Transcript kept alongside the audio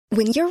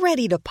When you're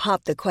ready to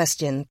pop the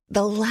question,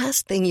 the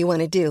last thing you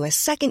want to do is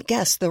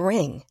second-guess the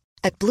ring.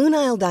 At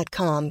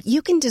BlueNile.com,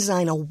 you can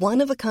design a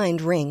one-of-a-kind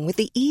ring with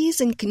the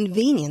ease and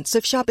convenience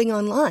of shopping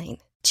online.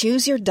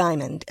 Choose your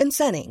diamond and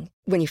setting.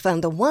 When you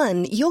find the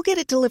one, you'll get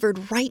it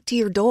delivered right to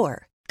your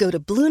door. Go to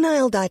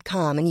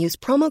BlueNile.com and use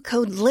promo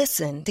code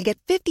LISTEN to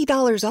get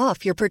 $50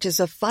 off your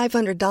purchase of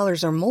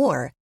 $500 or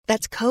more.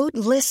 That's code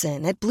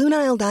LISTEN at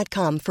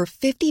BlueNile.com for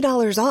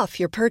 $50 off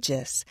your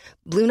purchase.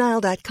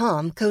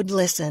 BlueNile.com, code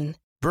LISTEN.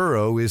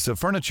 Burrow is a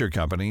furniture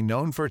company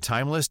known for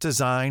timeless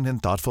design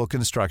and thoughtful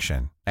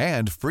construction,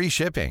 and free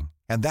shipping,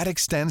 and that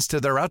extends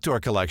to their outdoor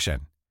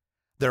collection.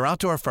 Their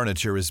outdoor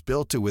furniture is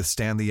built to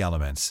withstand the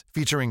elements,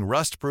 featuring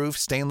rust-proof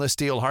stainless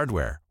steel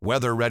hardware,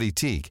 weather-ready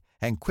teak,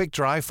 and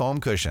quick-dry foam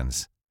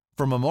cushions.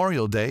 For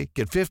Memorial Day,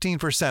 get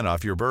 15%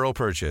 off your Burrow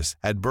purchase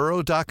at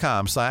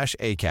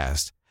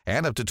burrow.com/ACAST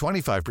and up to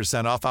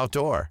 25% off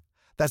outdoor.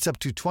 That's up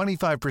to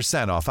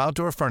 25% off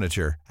outdoor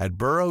furniture at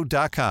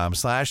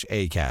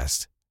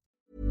burrow.com/ACAST.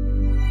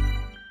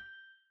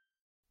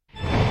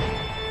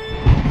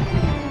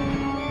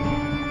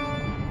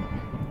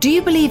 Do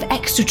you believe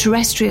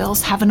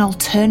extraterrestrials have an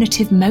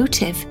alternative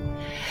motive?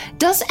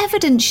 Does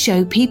evidence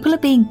show people are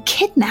being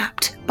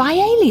kidnapped by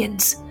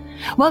aliens?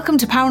 Welcome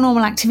to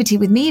Paranormal Activity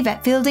with me,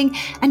 Yvette Fielding,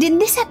 and in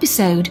this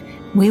episode,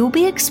 we will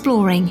be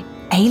exploring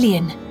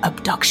alien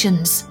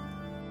abductions.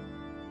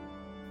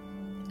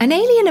 An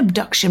alien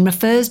abduction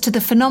refers to the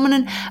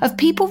phenomenon of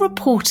people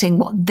reporting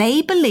what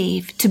they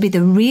believe to be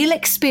the real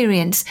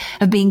experience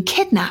of being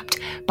kidnapped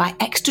by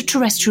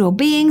extraterrestrial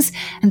beings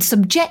and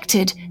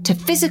subjected to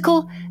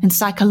physical and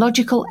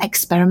psychological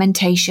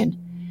experimentation.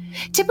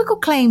 Typical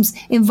claims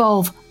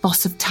involve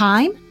loss of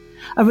time,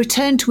 a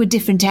return to a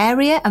different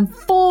area, and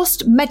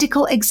forced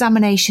medical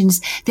examinations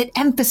that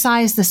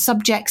emphasize the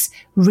subject's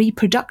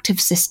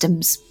reproductive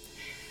systems.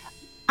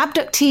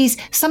 Abductees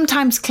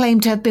sometimes claim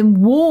to have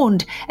been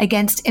warned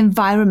against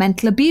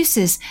environmental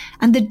abuses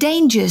and the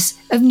dangers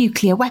of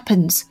nuclear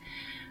weapons.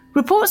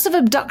 Reports of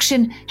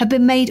abduction have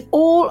been made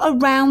all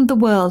around the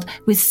world,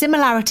 with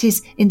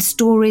similarities in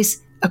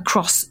stories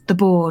across the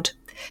board.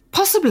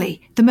 Possibly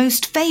the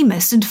most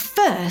famous and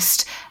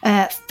first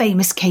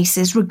famous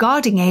cases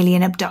regarding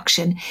alien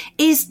abduction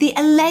is the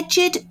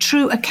alleged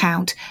true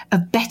account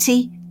of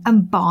Betty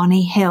and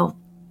Barney Hill.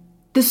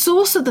 The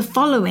source of the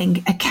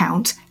following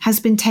account has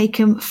been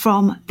taken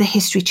from the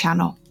History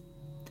Channel.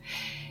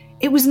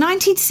 It was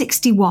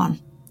 1961.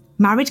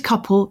 Married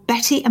couple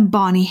Betty and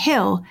Barney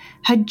Hill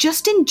had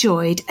just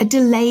enjoyed a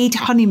delayed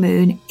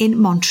honeymoon in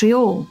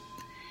Montreal.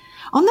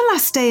 On the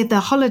last day of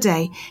their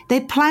holiday, they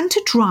planned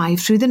to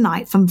drive through the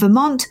night from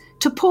Vermont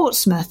to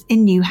Portsmouth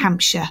in New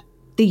Hampshire,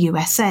 the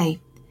USA.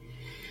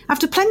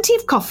 After plenty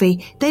of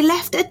coffee, they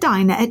left a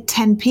diner at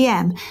 10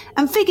 p.m.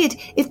 and figured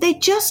if they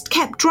just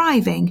kept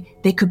driving,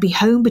 they could be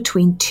home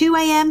between 2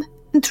 a.m.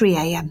 and 3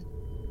 a.m.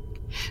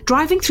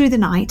 Driving through the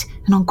night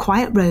and on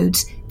quiet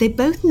roads, they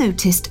both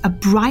noticed a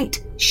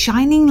bright,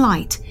 shining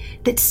light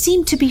that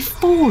seemed to be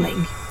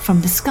falling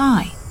from the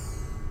sky.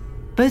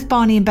 Both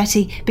Barney and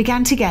Betty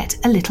began to get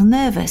a little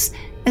nervous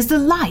as the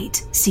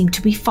light seemed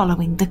to be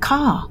following the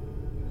car.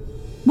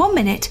 1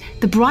 minute,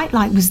 the bright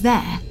light was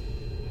there.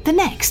 The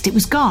next, it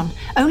was gone,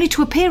 only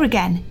to appear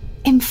again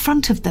in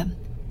front of them.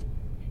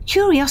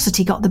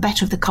 Curiosity got the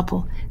better of the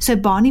couple, so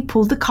Barney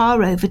pulled the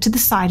car over to the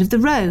side of the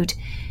road.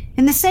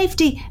 In the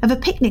safety of a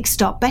picnic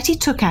stop, Betty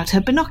took out her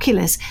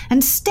binoculars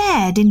and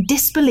stared in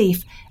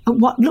disbelief at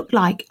what looked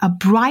like a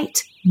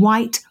bright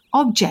white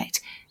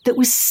object that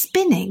was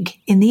spinning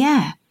in the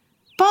air.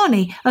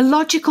 Barney, a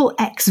logical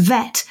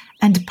ex-vet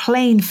and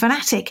plane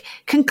fanatic,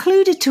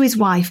 concluded to his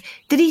wife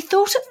that he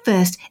thought at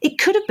first it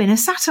could have been a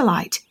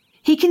satellite.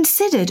 He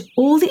considered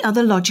all the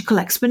other logical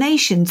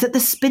explanations that the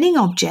spinning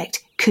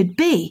object could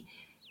be,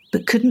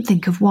 but couldn't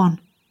think of one.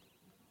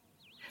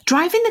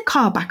 Driving the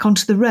car back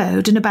onto the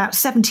road and about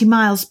 70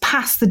 miles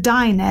past the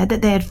diner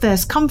that they had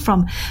first come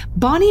from,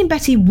 Barney and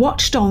Betty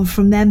watched on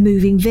from their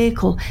moving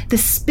vehicle. The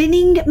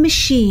spinning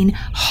machine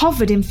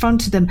hovered in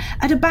front of them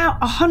at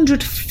about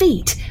 100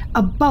 feet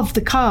above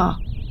the car.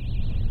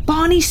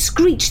 Barney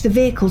screeched the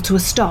vehicle to a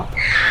stop.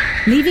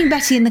 Leaving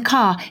Betty in the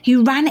car, he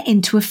ran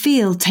into a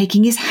field,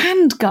 taking his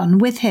handgun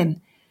with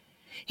him.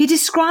 He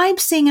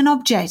described seeing an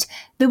object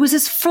that was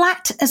as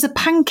flat as a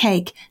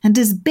pancake and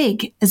as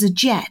big as a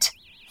jet.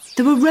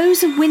 There were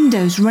rows of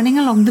windows running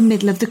along the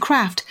middle of the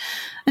craft,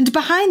 and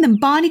behind them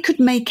Barney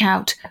could make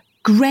out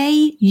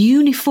grey,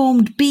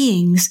 uniformed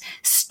beings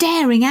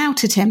staring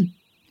out at him.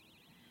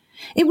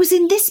 It was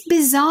in this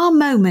bizarre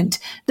moment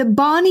that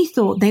Barney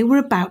thought they were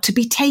about to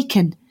be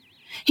taken.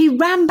 He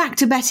ran back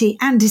to Betty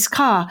and his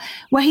car,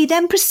 where he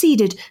then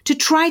proceeded to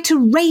try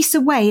to race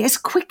away as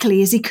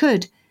quickly as he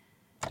could.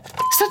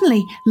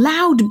 Suddenly,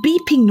 loud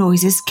beeping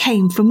noises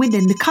came from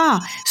within the car.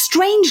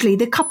 Strangely,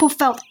 the couple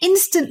felt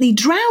instantly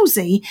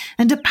drowsy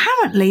and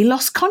apparently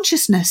lost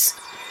consciousness.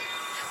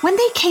 When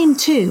they came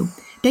to,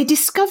 they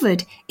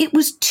discovered it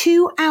was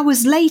 2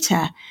 hours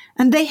later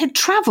and they had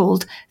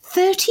travelled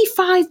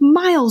 35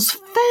 miles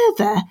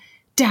further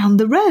down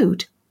the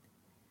road.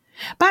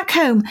 Back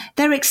home,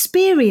 their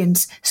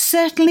experience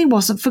certainly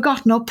wasn't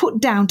forgotten or put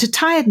down to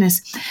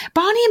tiredness.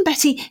 Barney and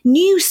Betty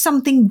knew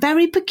something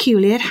very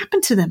peculiar had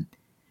happened to them.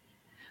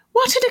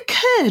 What had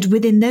occurred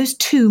within those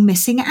 2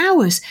 missing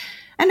hours?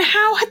 And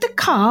how had the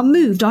car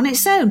moved on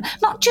its own?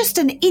 Not just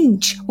an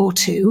inch or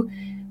two,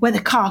 where the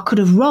car could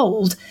have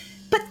rolled,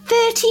 but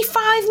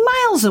 35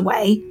 miles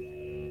away.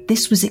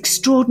 This was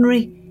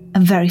extraordinary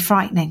and very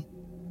frightening.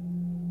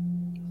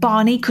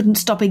 Barney couldn't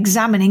stop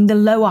examining the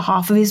lower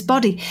half of his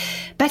body.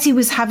 Betty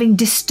was having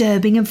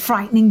disturbing and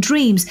frightening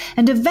dreams,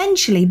 and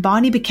eventually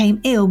Barney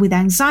became ill with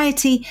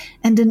anxiety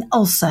and an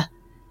ulcer.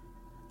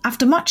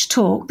 After much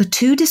talk, the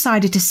two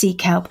decided to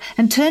seek help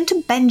and turned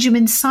to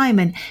Benjamin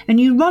Simon, a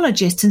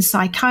neurologist and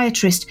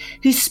psychiatrist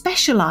who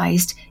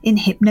specialised in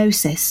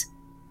hypnosis.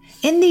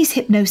 In these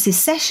hypnosis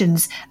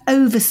sessions,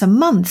 over some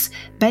months,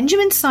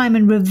 Benjamin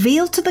Simon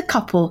revealed to the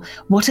couple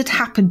what had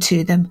happened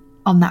to them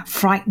on that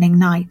frightening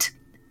night.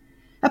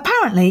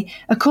 Apparently,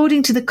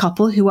 according to the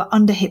couple who were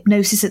under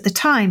hypnosis at the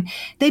time,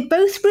 they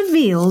both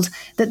revealed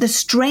that the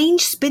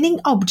strange spinning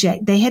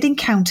object they had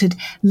encountered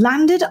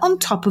landed on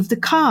top of the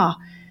car,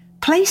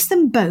 placed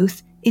them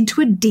both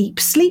into a deep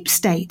sleep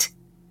state.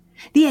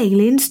 The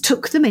aliens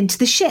took them into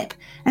the ship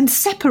and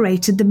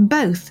separated them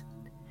both.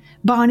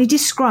 Barney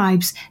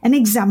describes an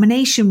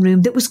examination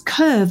room that was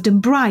curved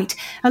and bright.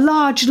 A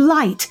large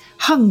light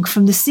hung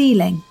from the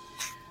ceiling.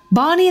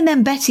 Barney and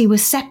then Betty were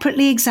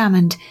separately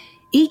examined.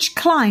 Each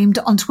climbed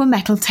onto a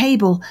metal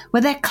table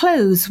where their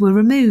clothes were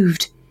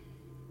removed.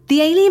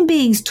 The alien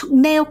beings took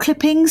nail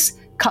clippings,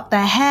 cut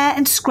their hair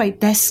and scraped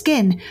their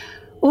skin.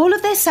 All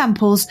of their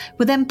samples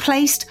were then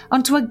placed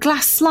onto a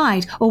glass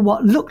slide, or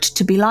what looked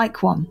to be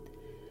like one.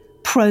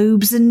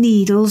 Probes and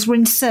needles were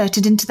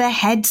inserted into their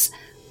heads,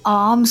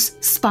 arms,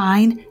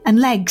 spine and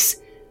legs.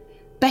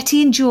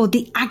 Betty endured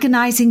the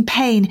agonising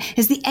pain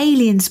as the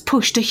aliens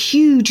pushed a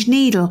huge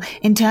needle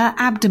into her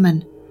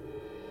abdomen.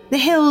 The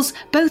Hills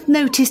both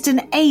noticed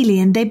an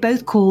alien they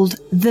both called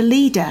the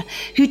Leader,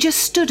 who just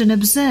stood and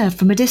observed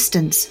from a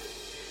distance.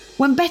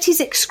 When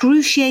Betty's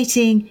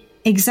excruciating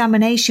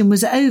examination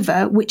was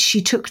over, which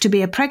she took to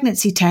be a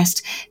pregnancy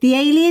test, the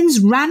aliens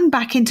ran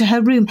back into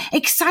her room,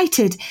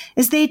 excited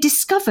as they had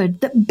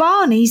discovered that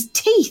Barney's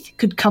teeth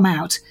could come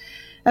out.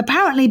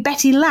 Apparently,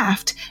 Betty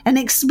laughed and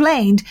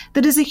explained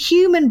that as a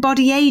human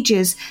body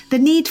ages, the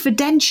need for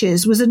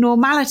dentures was a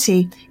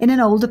normality in an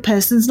older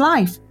person's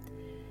life.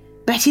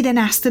 Betty then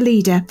asked the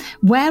Leader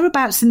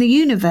whereabouts in the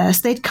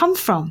universe they'd come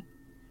from.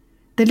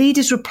 The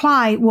Leader's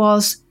reply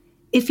was,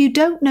 "If you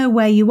don't know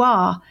where you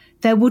are,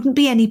 there wouldn't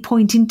be any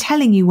point in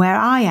telling you where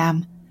I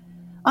am."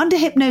 Under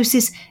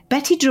hypnosis,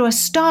 Betty drew a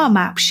star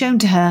map shown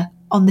to her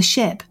on the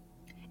ship.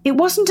 It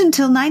wasn't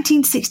until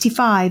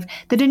 1965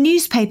 that a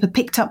newspaper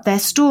picked up their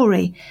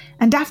story,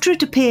 and after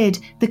it appeared,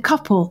 the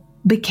couple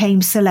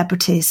became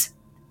celebrities.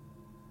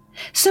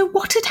 So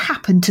what had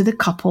happened to the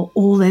couple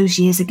all those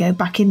years ago,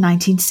 back in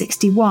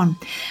 1961?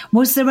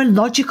 Was there a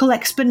logical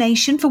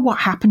explanation for what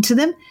happened to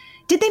them?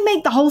 Did they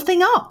make the whole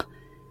thing up?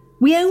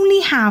 We only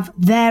have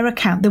their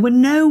account. There were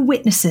no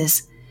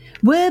witnesses.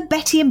 Were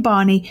Betty and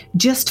Barney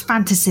just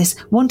fantasists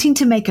wanting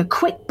to make a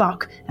quick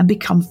buck and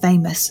become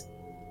famous?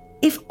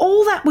 If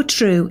all that were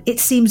true,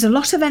 it seems a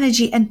lot of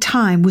energy and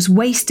time was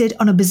wasted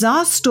on a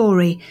bizarre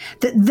story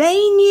that they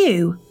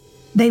knew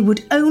they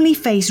would only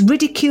face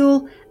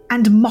ridicule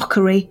and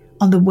mockery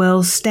on the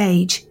world's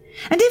stage.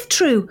 And if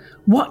true,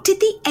 what did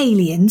the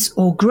aliens,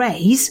 or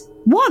Greys,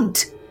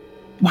 want?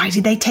 Why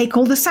did they take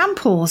all the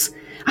samples?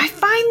 I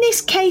find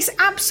this case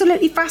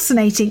absolutely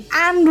fascinating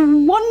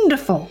and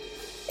wonderful.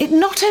 It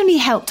not only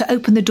helped to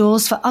open the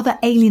doors for other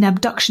alien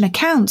abduction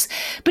accounts,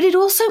 but it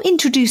also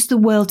introduced the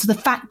world to the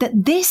fact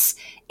that this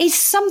is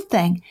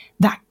something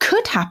that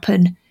could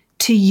happen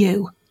to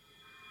you.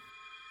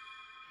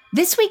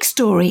 This week's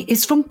story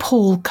is from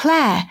Paul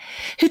Clare,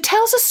 who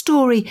tells a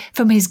story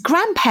from his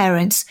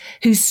grandparents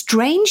whose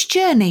strange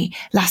journey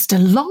lasted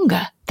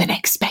longer than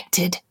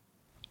expected.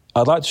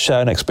 I'd like to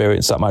share an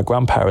experience that my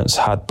grandparents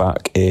had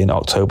back in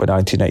October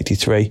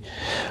 1983,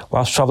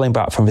 whilst travelling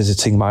back from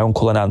visiting my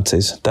uncle and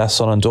aunties, their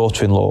son and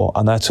daughter-in-law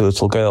and their 2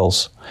 little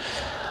girls.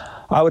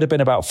 I would have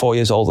been about 4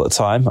 years old at the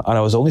time, and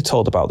I was only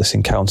told about this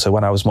encounter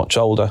when I was much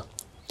older.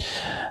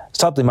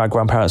 Sadly, my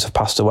grandparents have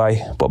passed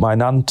away, but my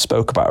nan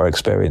spoke about her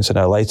experience in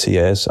her later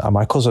years, and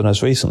my cousin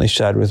has recently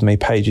shared with me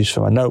pages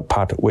from a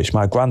notepad which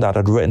my granddad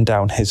had written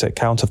down his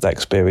account of the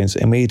experience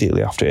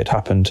immediately after it had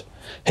happened.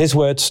 His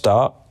words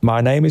start,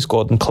 "My name is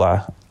Gordon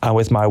Clare, and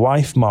with my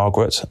wife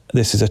Margaret,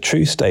 this is a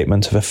true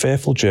statement of a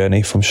fearful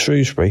journey from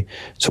Shrewsbury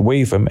to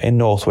Weaveham in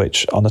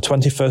Northwich on the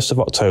 21st of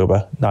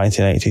October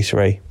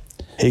 1983.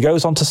 He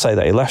goes on to say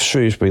that he left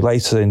Shrewsbury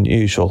later than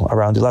usual,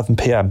 around 11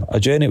 p.m, a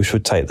journey which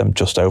would take them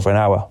just over an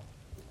hour.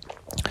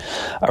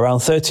 Around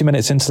 30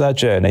 minutes into their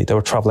journey, they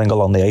were travelling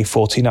along the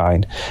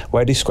A49,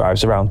 where he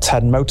describes around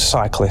 10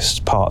 motorcyclists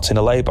parked in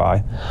a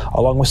lay-by,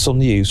 along with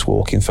some youths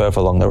walking further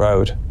along the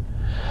road.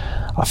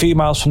 A few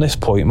miles from this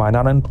point, my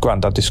nan and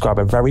granddad describe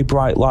a very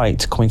bright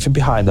light coming from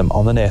behind them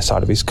on the near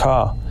side of his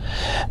car.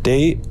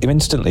 They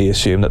instantly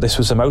assumed that this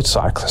was a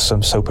motorcyclist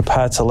and so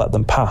prepared to let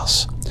them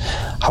pass.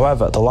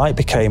 However, the light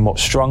became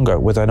much stronger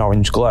with an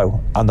orange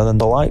glow, and then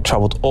the light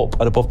travelled up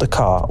and above the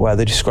car, where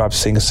they described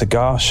seeing a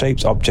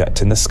cigar-shaped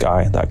object in the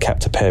sky that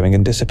kept appearing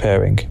and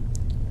disappearing.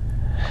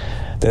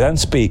 They then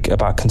speak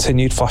about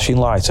continued flashing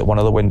light at one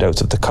of the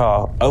windows of the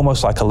car,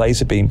 almost like a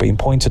laser beam being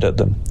pointed at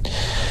them.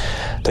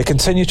 They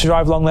continued to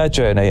drive along their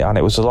journey, and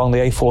it was along the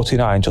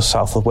A49 just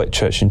south of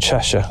Whitchurch in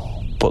Cheshire.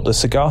 But the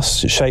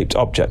cigar-shaped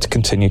object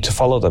continued to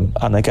follow them,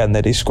 and again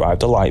they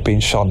described a light being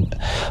shone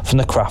from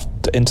the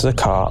craft into the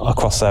car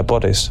across their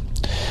bodies.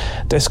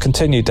 This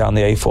continued down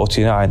the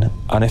A49,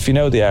 and if you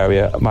know the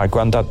area, my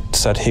granddad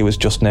said he was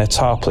just near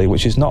Tarpley,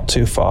 which is not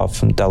too far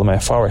from Delamere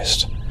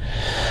Forest.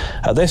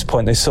 At this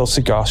point they saw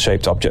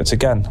cigar-shaped objects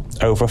again,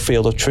 over a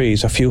field of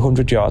trees a few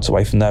hundred yards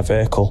away from their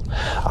vehicle,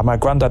 and my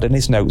granddad in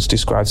his notes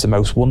describes the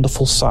most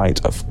wonderful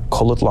sight of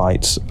coloured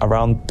lights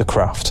around the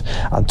craft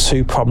and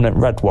two prominent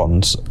red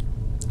ones.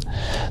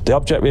 The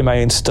object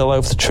remained still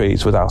over the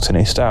trees without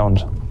any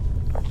sound.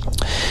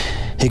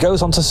 He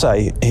goes on to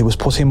say he was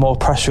putting more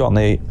pressure on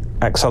the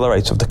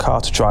accelerator of the car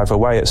to drive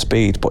away at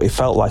speed, but he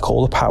felt like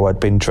all the power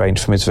had been drained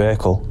from his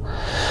vehicle.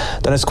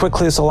 Then as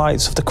quickly as the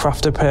lights of the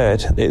craft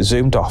appeared, it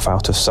zoomed off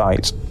out of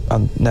sight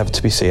and never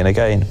to be seen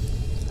again.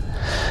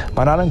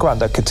 My nan and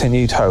granddad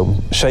continued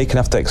home, shaken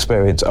after the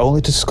experience,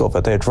 only to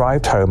discover they had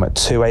arrived home at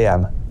 2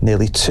 a.m,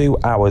 nearly 2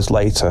 hours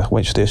later,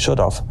 which they should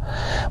have.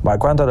 My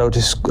granddad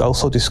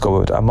also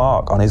discovered a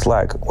mark on his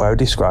leg where he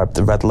described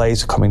the red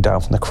laser coming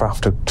down from the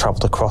craft had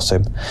travelled across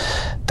him.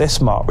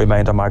 This mark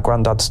remained on my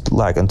granddad's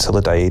leg until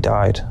the day he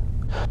died.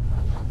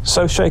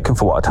 So shaken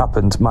for what had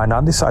happened, my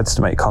nan decides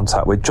to make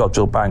contact with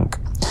Jodrell Bank.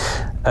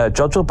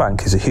 Jodrell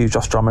Bank is a huge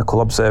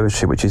astronomical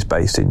observatory which is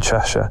based in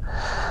Cheshire.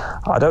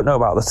 I don't know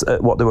about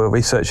what they were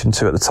researching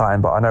into at the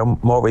time, but I know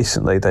more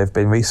recently they've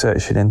been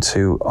researching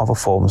into other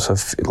forms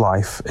of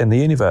life in the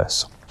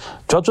universe.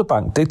 Jodrell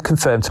Bank did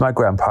confirm to my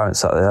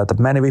grandparents that they had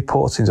many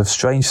reportings of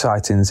strange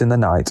sightings in the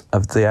night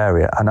of the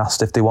area and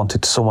asked if they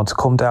wanted someone to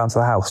come down to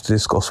the house to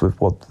discuss with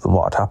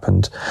what had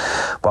happened.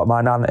 But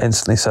my nan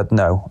instantly said,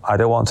 no, I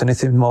don't want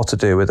anything more to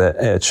do with it.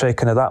 It had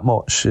shaken her that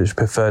much, she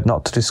preferred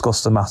not to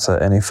discuss the matter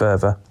any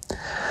further.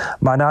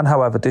 My nan,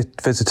 however,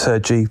 did visit her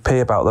GP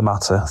about the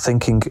matter,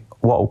 thinking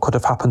what could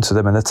have happened to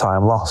them in the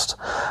time lost,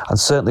 and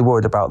certainly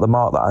worried about the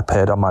mark that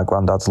appeared on my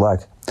granddad's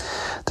leg.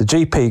 The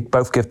GP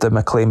both gave them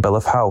a clean bill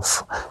of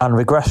health, and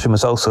regression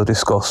was also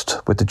discussed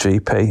with the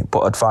GP,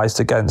 but advised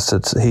against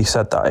it. He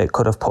said that it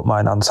could have put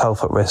my nan's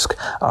health at risk,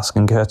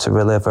 asking her to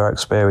relive her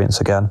experience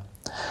again.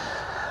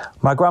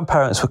 My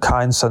grandparents were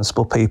kind,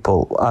 sensible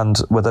people, and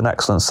with an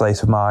excellent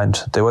state of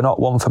mind. They were not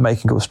one for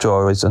making up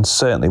stories, and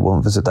certainly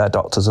wouldn't visit their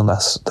doctors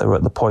unless they were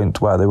at the point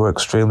where they were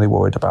extremely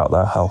worried about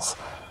their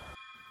health.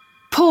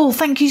 Paul,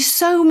 thank you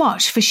so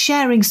much for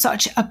sharing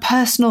such a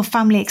personal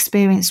family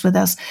experience with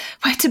us.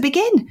 Where to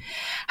begin?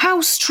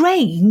 How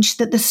strange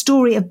that the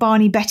story of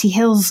Barney Betty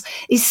Hills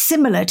is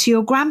similar to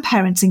your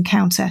grandparents'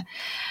 encounter.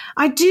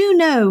 I do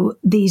know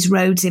these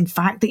roads, in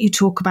fact, that you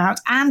talk about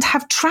and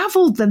have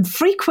travelled them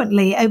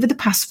frequently over the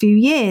past few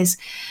years.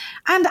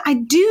 And I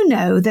do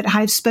know that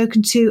I've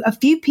spoken to a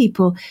few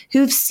people who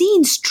have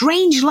seen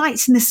strange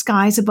lights in the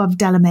skies above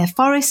Delamere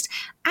Forest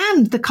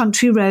and the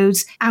country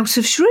roads out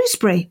of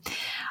Shrewsbury.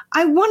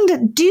 I wonder,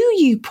 do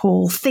you,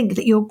 Paul, think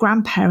that your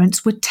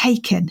grandparents were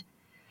taken?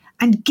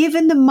 And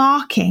given the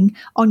marking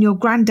on your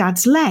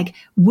granddad's leg,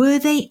 were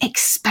they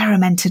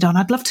experimented on?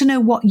 I'd love to know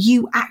what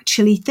you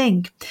actually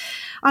think.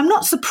 I'm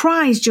not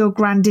surprised your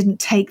gran didn't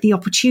take the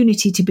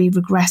opportunity to be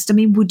regressed. I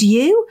mean, would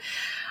you?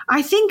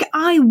 I think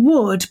I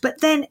would,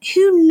 but then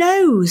who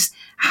knows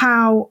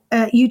how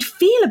you'd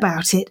feel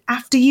about it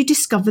after you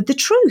discovered the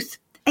truth.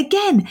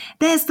 Again,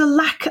 there's the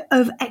lack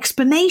of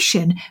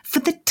explanation for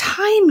the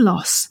time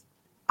loss.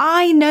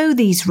 I know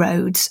these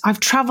roads. I've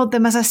travelled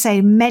them, as I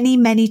say, many,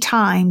 many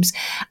times,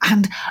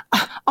 and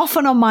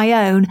often on my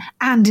own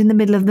and in the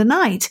middle of the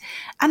night.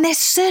 And they're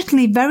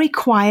certainly very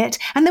quiet,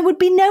 and there would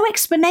be no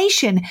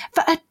explanation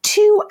for a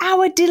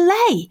 2-hour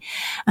delay.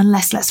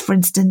 Unless, for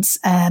instance,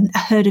 a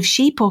herd of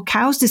sheep or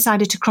cows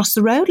decided to cross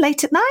the road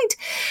late at night.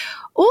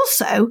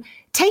 Also,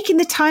 taking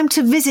the time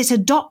to visit a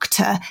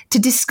doctor to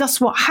discuss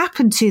what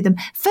happened to them,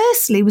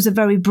 firstly, was a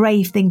very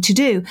brave thing to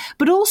do,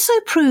 but also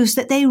proves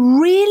that they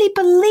really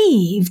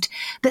believed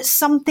that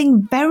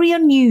something very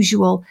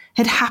unusual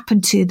had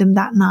happened to them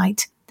that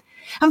night.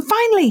 And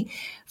finally,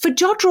 for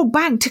Jodrell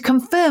Bank to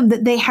confirm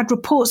that they had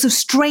reports of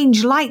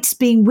strange lights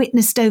being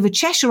witnessed over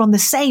Cheshire on the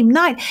same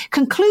night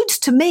concludes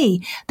to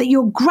me that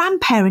your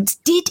grandparents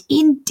did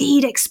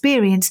indeed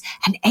experience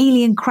an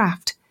alien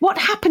craft. What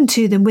happened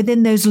to them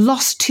within those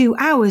lost 2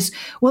 hours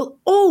will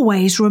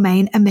always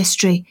remain a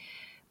mystery,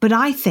 but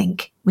I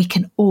think we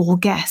can all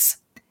guess.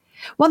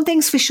 One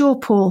thing's for sure,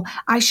 Paul,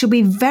 I shall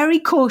be very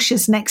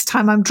cautious next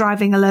time I'm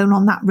driving alone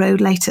on that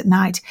road late at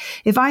night.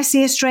 If I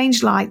see a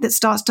strange light that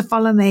starts to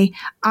follow me,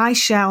 I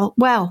shall,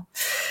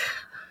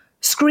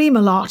 scream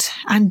a lot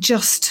and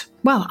just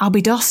well, I'll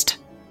be dust.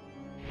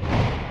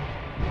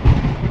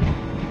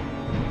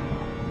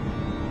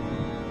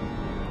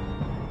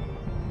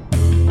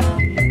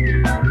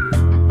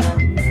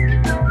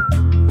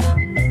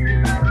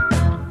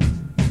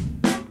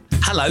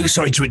 Hello,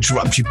 sorry to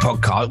interrupt your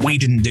podcast. We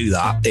didn't do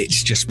that.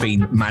 It's just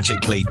been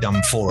magically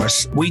done for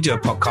us. We do a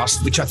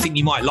podcast, which I think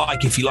you might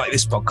like if you like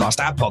this podcast.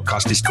 Our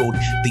podcast is called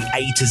The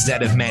A to Z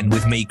of Men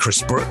with me,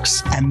 Chris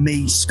Brooks. And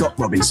me, Scott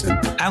Robinson.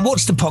 And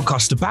what's the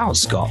podcast about,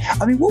 Scott?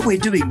 I mean, what we're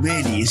doing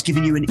really is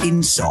giving you an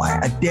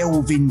insight, a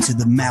delve into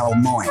the male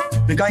mind.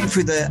 We're going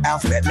through the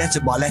alphabet letter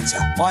by letter.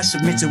 I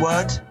submit a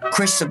word,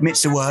 Chris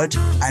submits a word,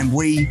 and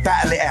we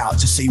battle it out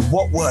to see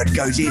what word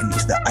goes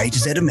into the A to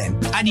Z of Men.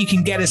 And you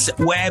can get us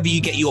wherever you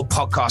get your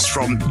podcast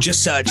from.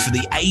 Just search for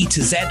the A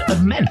to Z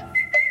of Men.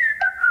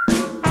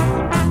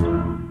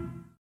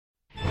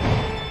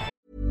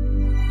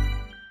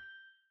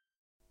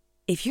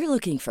 If you're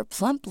looking for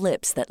plump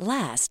lips that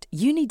last,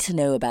 you need to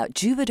know about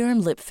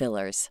Juvederm lip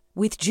fillers.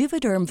 With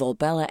Juvederm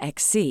Volbella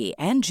XC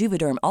and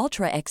Juvederm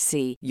Ultra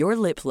XC, your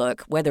lip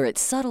look, whether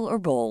it's subtle or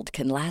bold,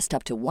 can last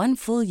up to 1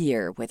 full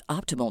year with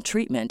optimal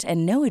treatment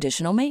and no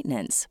additional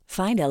maintenance.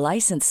 Find a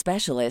licensed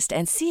specialist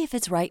and see if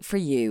it's right for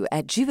you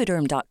at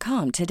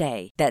Juvederm.com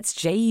today. That's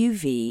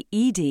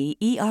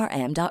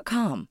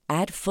JUVEDERM.com.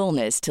 Add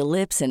fullness to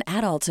lips in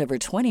adults over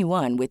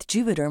 21 with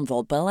Juvederm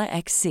Volbella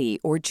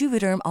XC or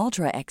Juvederm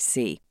Ultra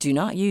XC. Do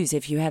not use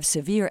if you have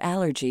severe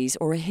allergies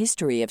or a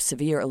history of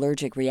severe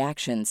allergic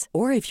reactions,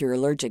 or if you're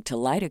allergic to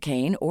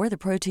lidocaine or the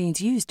proteins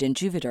used in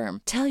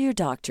Juvederm. Tell your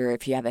doctor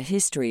if you have a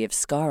history of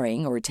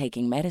scarring or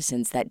taking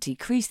medicines that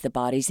decrease the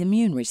body's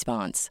immune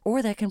response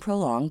or that can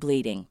prolong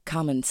bleeding.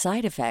 Common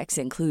side effects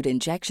include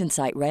injection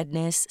site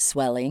redness,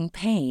 swelling,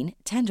 pain,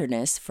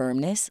 tenderness,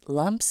 firmness,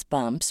 lumps,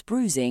 bumps,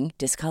 bruising,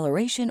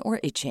 discoloration,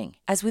 or itching.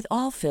 As with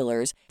all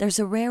fillers, there's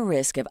a rare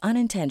risk of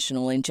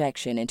unintentional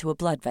injection into a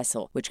blood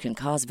vessel, which can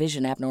cause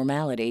vision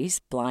abnormalities,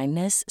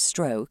 blindness,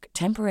 stroke,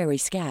 temporary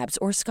scabs,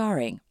 or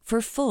scarring. For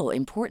full,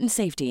 important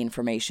safety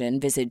information,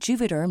 visit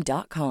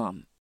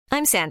Juvederm.com.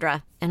 I'm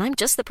Sandra, and I'm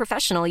just the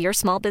professional your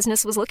small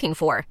business was looking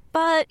for.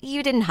 But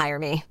you didn't hire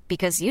me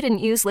because you didn't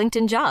use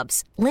LinkedIn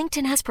Jobs.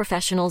 LinkedIn has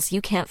professionals you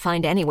can't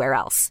find anywhere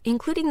else,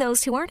 including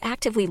those who aren't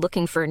actively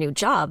looking for a new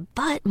job,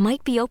 but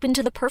might be open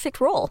to the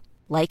perfect role,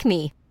 like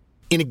me.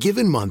 In a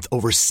given month,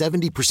 over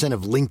 70%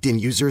 of LinkedIn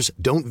users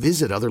don't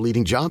visit other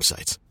leading job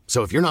sites.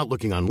 So if you're not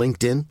looking on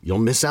LinkedIn, you'll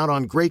miss out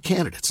on great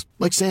candidates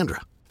like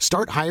Sandra.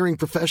 Start hiring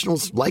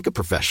professionals like a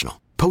professional.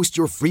 Post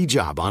your free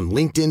job on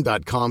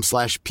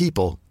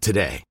linkedin.com/people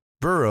today.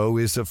 Burrow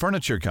is a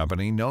furniture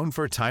company known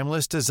for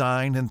timeless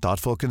design and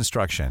thoughtful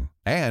construction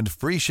and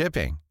free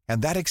shipping.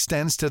 And that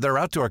extends to their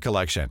outdoor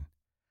collection.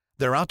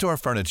 Their outdoor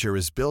furniture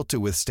is built to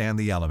withstand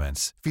the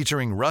elements,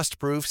 featuring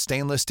rust-proof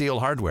stainless steel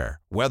hardware,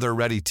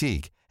 weather-ready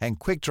teak, and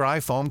quick-dry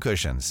foam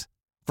cushions.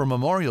 For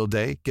Memorial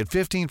Day, get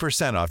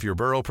 15% off your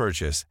Burrow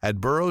purchase at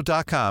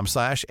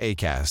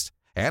burrow.com/ACAST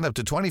and up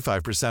to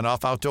 25%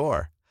 off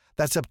outdoor.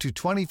 That's up to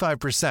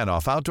 25%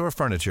 off outdoor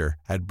furniture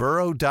at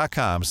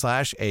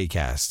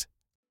burrow.com/ACAST.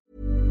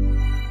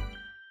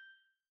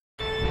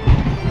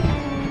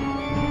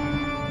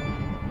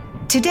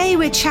 Today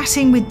we're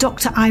chatting with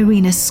Dr.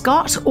 Irena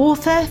Scott,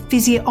 author,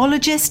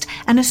 physiologist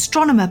and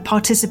astronomer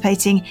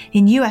participating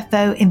in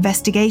UFO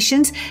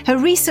investigations. Her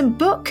recent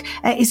book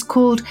is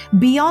called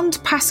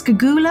Beyond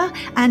Pascagoula,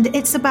 and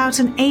it's about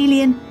an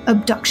alien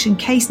abduction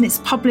case, and it's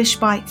published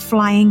by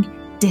Flying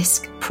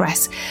Disc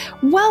Press.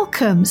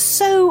 Welcome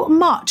so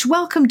much.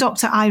 Welcome,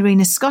 Dr.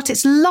 Irena Scott.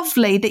 It's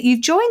lovely that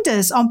you've joined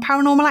us on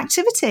Paranormal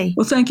Activity.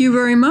 Well, thank you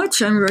very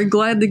much. I'm very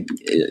glad to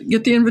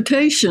get the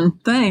invitation.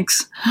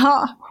 Thanks.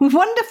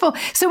 Wonderful.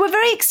 So we're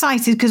very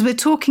excited because we're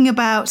talking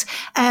about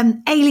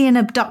alien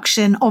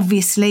abduction,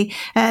 obviously.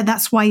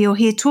 That's why you're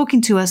here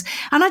talking to us.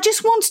 And I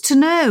just wanted to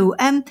know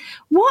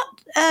what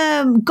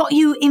got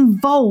you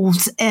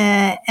involved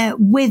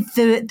with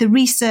the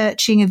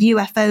researching of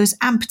UFOs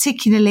and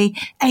particularly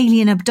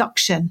alien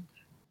abduction?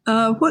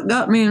 What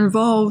got me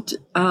involved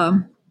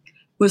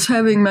was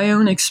having my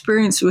own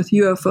experience with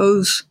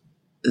UFOs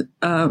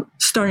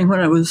starting when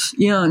I was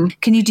young.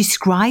 Can you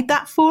describe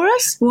that for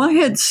us? Well, I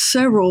had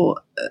several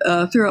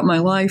throughout my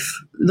life.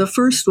 The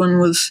first one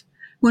was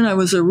when I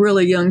was a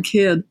really young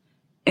kid,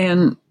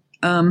 and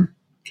I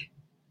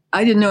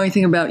didn't know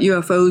anything about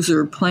UFOs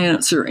or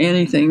planets or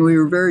anything. We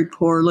were very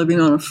poor,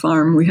 living on a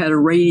farm. We had a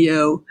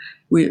radio.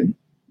 We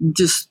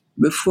just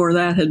before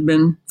that had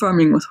been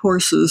farming with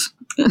horses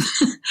and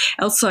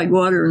outside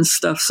water and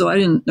stuff, so I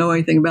didn't know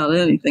anything about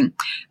anything.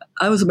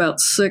 I was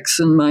about 6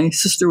 and my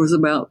sister was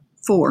about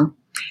 4.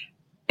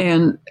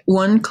 And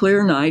one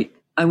clear night,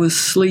 I was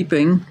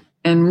sleeping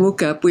and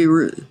woke up. We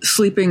were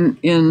sleeping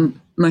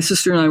my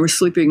sister and I were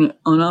sleeping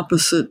on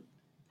opposite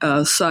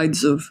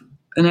sides of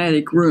an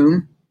attic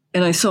room,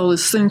 and I saw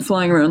this thing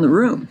flying around the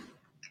room.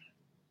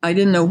 I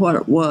didn't know what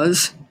it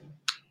was.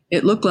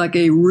 It looked like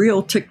a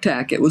real Tic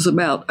Tac. It was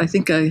about, I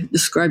think I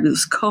described it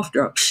as cough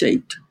drop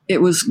shaped.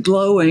 It was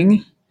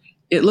glowing.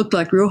 It looked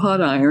like real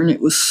hot iron. It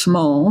was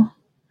small.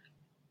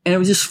 And it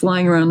was just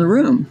flying around the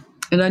room.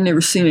 and I'd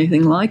never seen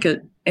anything like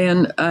it.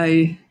 And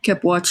I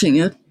kept watching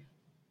it,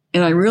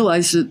 and I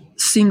realized it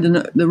seemed to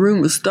know, the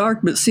room was dark,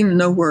 but it seemed to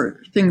know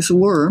where things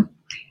were,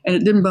 and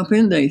it didn't bump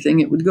into anything.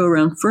 It would go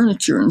around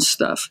furniture and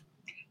stuff.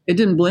 It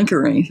didn't blink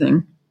or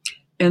anything.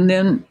 And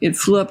then it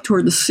flew up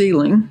toward the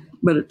ceiling,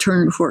 but it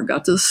turned before it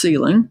got to the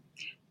ceiling,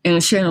 and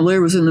a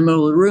chandelier was in the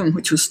middle of the room,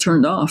 which was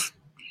turned off.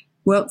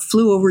 Well, it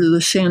flew over to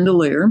the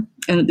chandelier,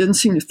 and it didn't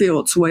seem to feel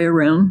its way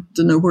around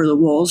to know where the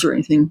walls or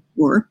anything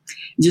were.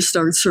 It just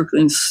started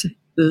circling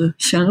the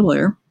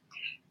chandelier,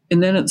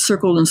 and then it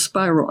circled in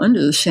spiral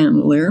under the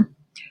chandelier.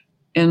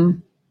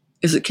 And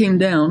as it came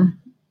down,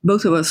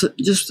 both of us,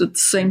 just at the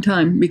same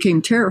time,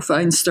 became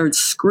terrified and started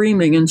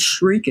screaming and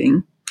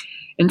shrieking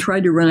and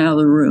tried to run out of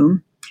the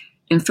room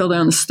and fell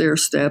down the stair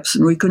steps,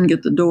 and we couldn't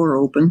get the door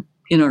open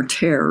in our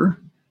terror.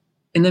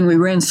 And then we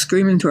ran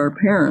screaming to our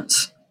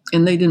parents,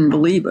 and they didn't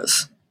believe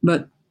us.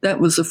 But that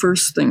was the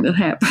first thing that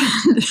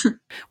happened.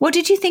 What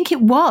did you think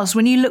it was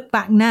when you look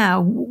back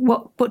now?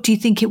 What do you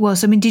think it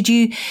was? I mean, did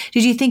you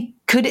think,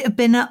 could it have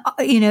been,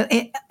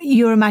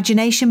 your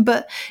imagination?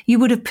 But you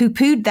would have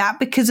poo-pooed that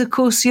because, of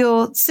course,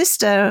 your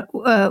sister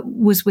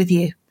was with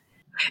you.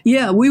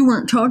 Yeah, we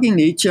weren't talking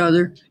to each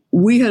other.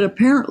 We had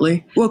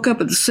apparently woke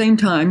up at the same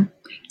time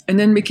and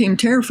then became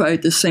terrified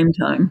at the same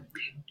time.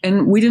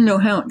 And we didn't know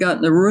how it got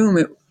in the room.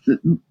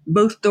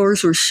 Both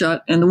doors were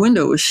shut and the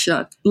window was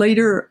shut.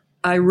 Later,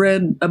 I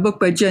read a book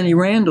by Jenny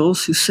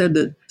Randles, who said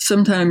that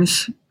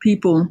sometimes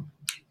people,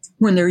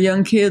 when they're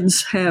young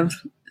kids,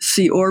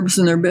 see orbs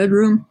in their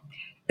bedroom,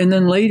 and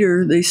then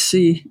later they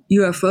see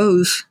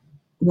UFOs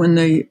when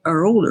they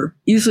are older.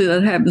 Usually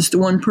that happens to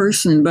one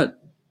person, but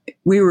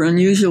we were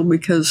unusual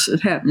because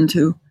it happened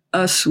to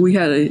us. We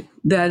had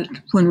that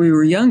when we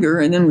were younger,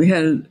 and then we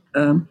had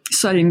a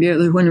sighting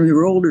together when we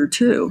were older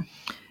too.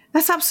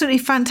 That's absolutely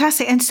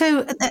fantastic. And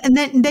so, and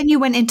then you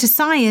went into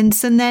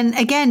science, and then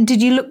again, did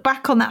you look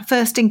back on that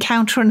first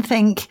encounter and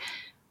think,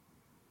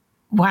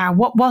 wow,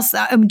 what was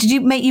that? I mean, did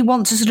it make you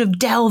want to sort of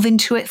delve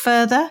into it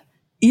further?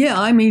 Yeah,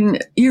 I mean,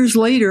 years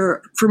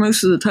later, for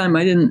most of the time,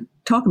 I didn't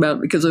talk about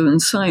it because I was in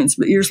science,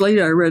 but years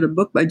later, I read a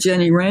book by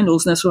Jenny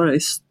Randles, and that's what I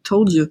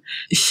told you.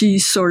 She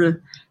sort of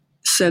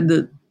said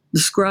that,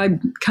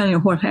 described kind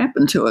of what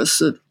happened to us,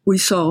 that we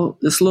saw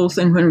this little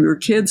thing when we were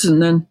kids, and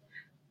then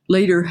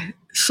later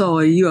saw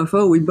a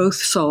UFO. We both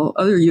saw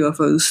other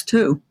UFOs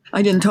too.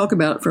 I didn't talk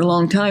about it for a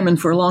long time, and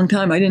for a long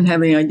time I didn't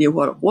have any idea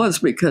what it was,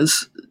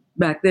 because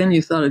back then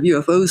you thought of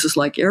UFOs as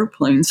like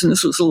airplanes, and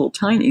this was a little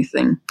tiny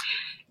thing.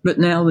 But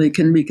now they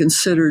can be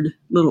considered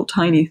little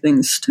tiny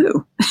things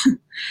too.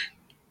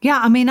 Yeah,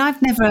 I mean,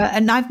 I've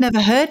never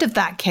heard of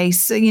that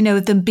case,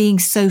 them being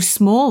so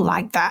small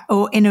like that,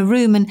 or in a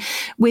room. And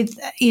with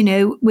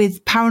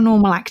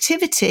paranormal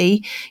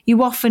activity,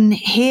 you often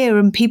hear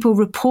and people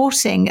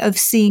reporting of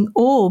seeing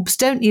orbs,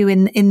 don't you,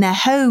 in their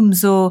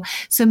homes? Or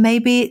so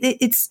maybe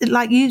it's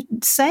like you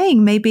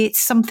saying, maybe it's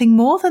something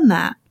more than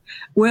that.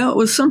 Well, it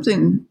was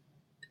something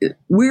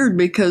weird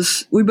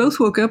because we both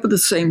woke up at the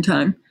same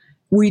time.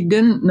 We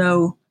didn't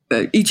know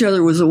each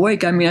other was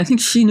awake. I mean, I think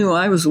she knew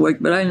I was awake,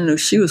 but I didn't know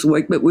she was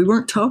awake, but we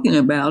weren't talking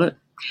about it.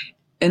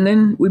 And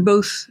then we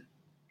both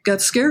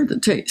got scared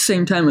at the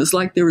same time. It was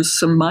like there was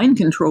some mind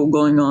control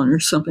going on or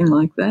something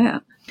like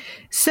that.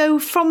 So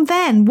from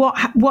then,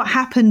 what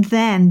happened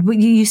then?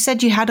 You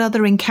said you had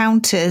other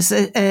encounters,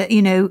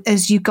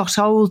 as you got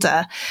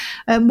older.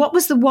 What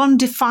was the one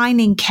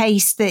defining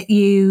case that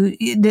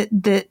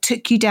that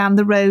took you down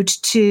the road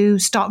to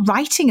start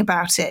writing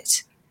about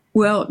it?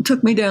 Well, it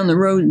took me down the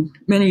road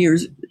many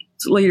years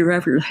later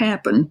after it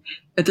happened.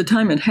 At the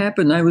time it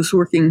happened, I was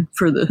working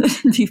for the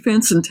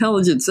Defense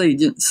Intelligence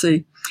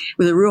Agency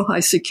with a real high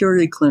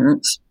security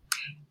clearance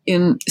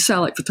in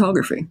satellite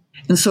photography.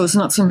 And so it's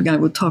not something I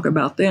would talk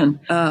about then.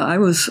 I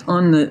was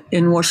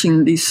in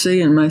Washington,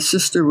 D.C., and my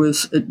sister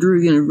was at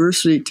Drew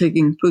University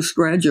taking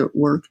postgraduate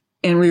work.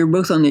 And we were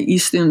both on the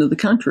east end of the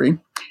country.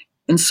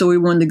 And so we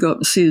wanted to go up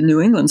and see the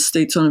New England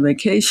states on a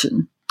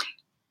vacation.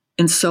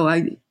 And so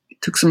I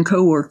took some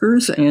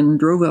coworkers and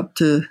drove up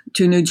to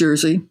New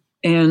Jersey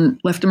and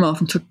left them off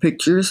and took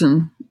pictures.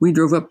 And we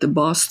drove up to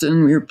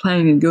Boston. We were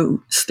planning to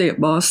go stay at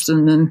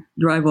Boston, then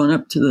drive on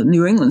up to the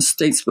New England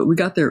states, but we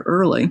got there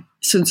early.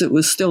 Since it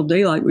was still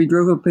daylight, we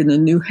drove up into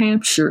New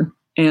Hampshire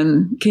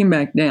and came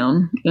back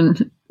down.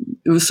 And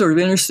it was sort of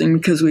interesting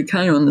because we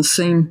kind of on the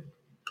same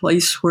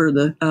place where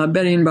the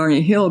Betty and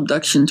Barney Hill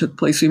abduction took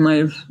place. We might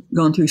have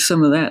gone through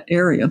some of that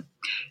area.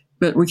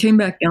 But we came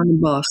back down to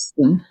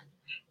Boston,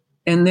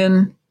 and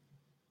then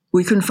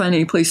we couldn't find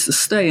any place to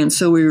stay. And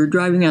so we were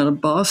driving out of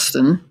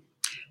Boston,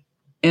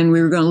 and we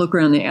were going to look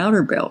around the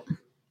outer belt.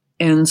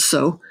 And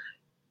so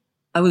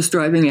I was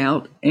driving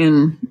out,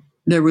 and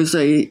there was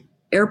a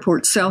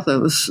airport south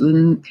of us,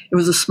 and it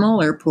was a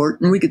small airport,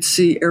 and we could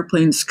see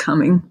airplanes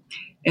coming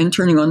and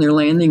turning on their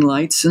landing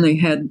lights, and they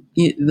had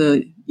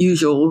the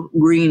usual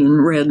green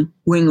and red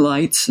wing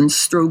lights and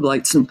strobe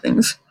lights and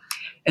things,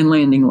 and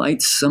landing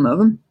lights, some of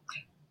them.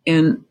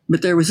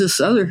 But there was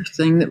this other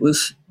thing that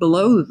was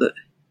below the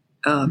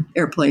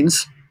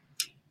airplanes,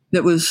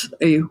 that was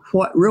a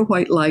real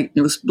white light, and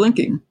it was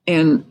blinking,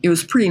 and it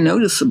was pretty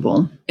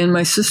noticeable. And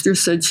my sister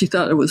said she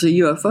thought it was a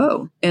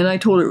UFO. And I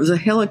told her it was a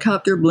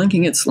helicopter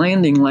blinking its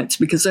landing lights,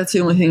 because that's the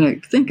only thing I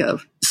could think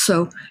of.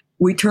 So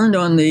we turned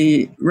on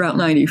the Route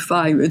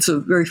 95. It's a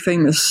very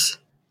famous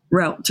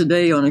route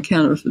today on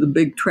account of the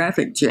big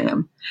traffic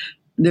jam.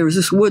 There was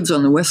this woods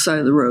on the west side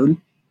of the road,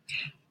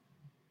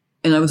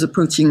 and I was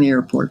approaching the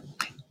airport.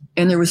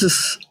 And there was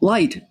this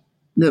light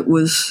that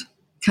was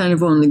kind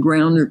of on the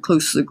ground or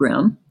close to the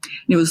ground.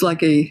 It was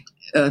like a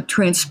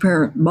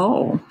transparent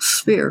ball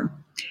sphere.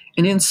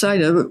 And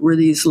inside of it were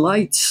these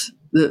lights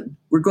that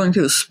were going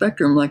through a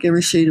spectrum, like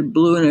every shade of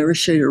blue and every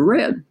shade of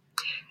red.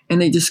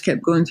 And they just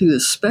kept going through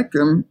this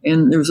spectrum.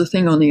 And there was a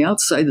thing on the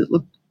outside that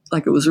looked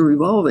like it was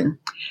revolving.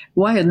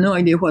 Well, I had no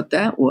idea what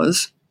that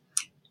was.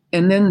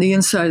 And then the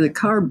inside of the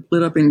car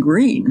lit up in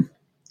green.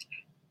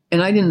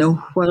 And I didn't know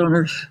what on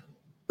earth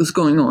was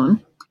going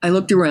on. I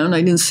looked around,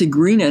 I didn't see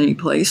green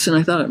anyplace, and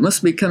I thought it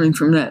must be coming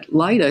from that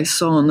light I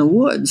saw in the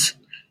woods,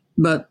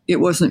 but it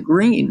wasn't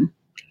green.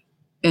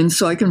 And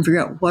so I couldn't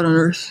figure out what on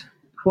earth,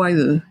 why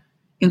the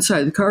inside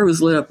of the car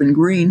was lit up in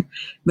green,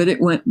 but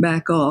it went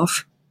back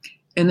off.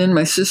 And then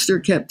my sister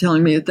kept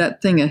telling me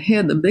that thing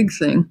ahead, the big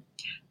thing,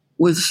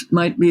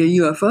 might be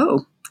a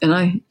UFO. And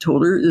I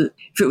told her that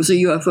if it was a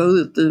UFO,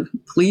 that the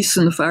police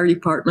and the fire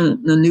department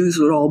and the news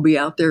would all be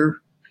out there,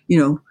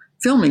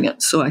 filming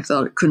it. So I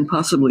thought it couldn't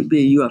possibly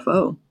be a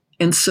UFO.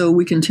 And so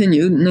we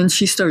continued, and then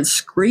she started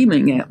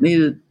screaming at me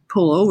to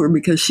pull over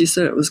because she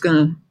said it was going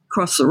to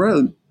cross the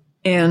road.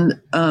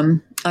 And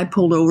I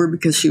pulled over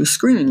because she was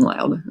screaming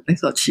loud. I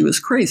thought she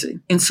was crazy.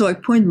 And so I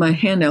pointed my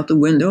hand out the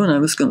window, and I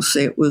was going to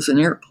say it was an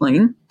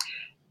airplane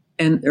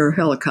or a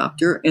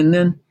helicopter. And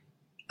then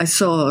I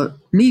saw a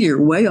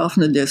meteor way off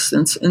in the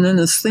distance, and then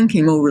this thing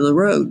came over the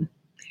road.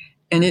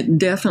 And it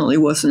definitely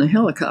wasn't a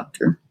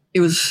helicopter. It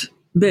was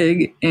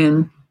big,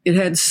 and it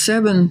had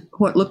 7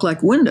 what looked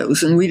like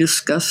windows, and we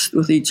discussed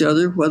with each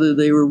other whether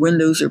they were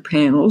windows or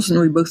panels, and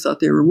we both thought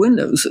they were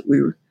windows that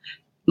we were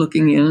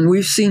looking in. And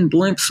we've seen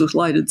blimps with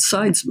lighted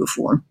sides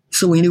before,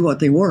 so we knew what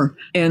they were.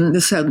 And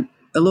this had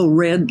a little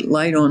red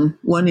light on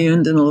one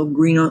end and a little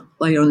green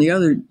light on the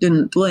other.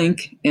 Didn't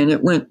blink, and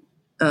it went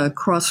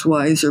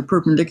crosswise or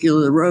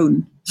perpendicular to the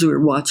road as we were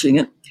watching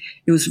it.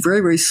 It was very,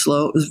 very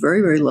slow. It was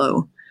very, very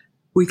low.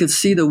 We could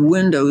see the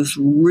windows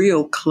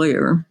real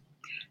clear.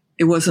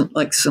 It wasn't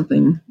like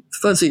something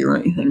fuzzy or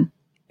anything.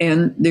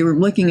 And they were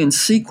blinking in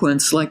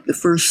sequence, like the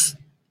first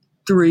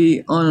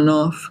 3 on and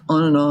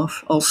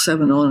off, all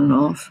 7 on and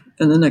off,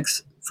 and the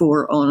next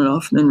 4 on and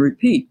off, and then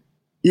repeat.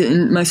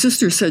 And my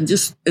sister said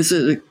just as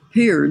it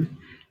appeared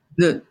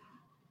that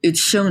it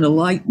shone a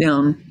light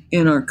down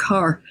in our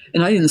car.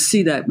 And I didn't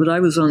see that, but I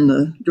was on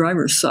the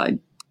driver's side.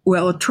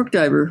 Well, a truck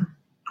driver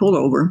pulled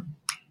over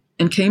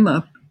and came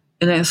up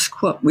and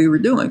asked what we were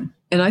doing.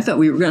 And I thought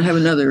we were going to have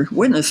another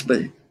witness,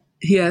 but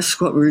he asked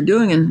what we were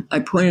doing, and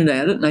I pointed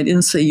at it, and I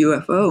didn't say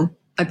UFO.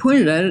 I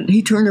pointed at it, and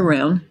he turned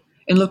around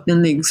and looked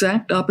in the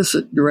exact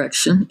opposite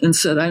direction and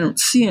said, "I don't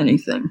see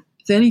anything."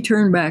 Then he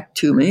turned back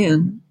to me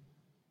and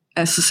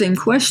asked the same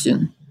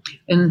question.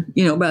 And,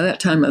 by that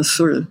time I was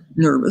sort of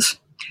nervous.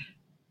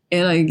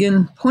 And I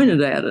again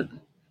pointed at it.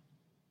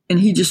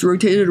 And he just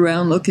rotated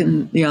around, looked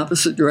in the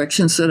opposite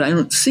direction, said, "I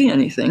don't see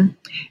anything."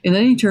 And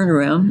then he turned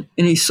around,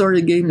 and he sort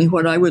of gave me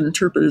what I would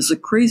interpret as a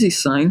crazy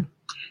sign,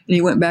 and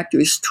he went back to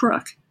his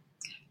truck.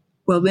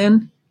 Well,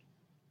 then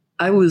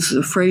I was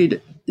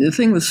afraid the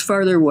thing was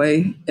farther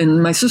away,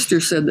 and my sister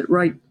said that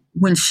right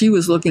when she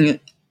was looking at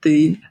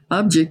the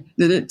object,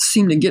 that it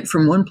seemed to get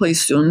from one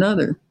place to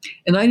another.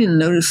 And I didn't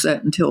notice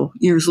that until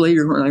years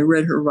later when I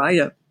read her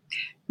write-up.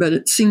 But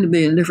it seemed to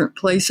be in a different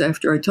place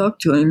after I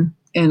talked to him,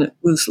 and it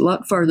was a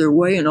lot farther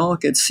away, and all I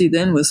could see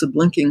then was the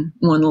blinking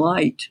one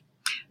light.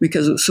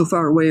 Because it was so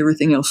far away,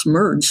 everything else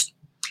merged.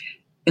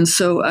 And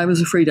so I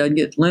was afraid I'd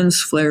get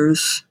lens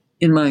flares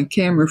in my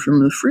camera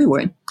from the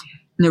freeway.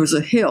 And there was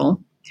a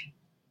hill,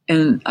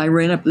 and I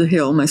ran up the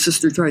hill. My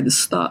sister tried to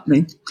stop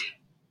me.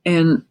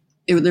 And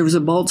there was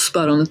a bald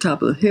spot on the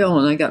top of the hill,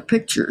 and I got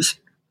pictures,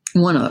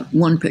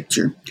 one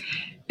picture,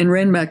 and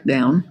ran back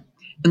down.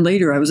 And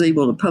later I was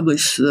able to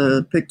publish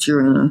the picture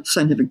in a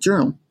scientific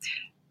journal.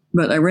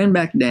 But I ran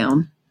back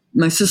down.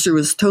 My sister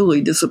was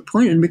totally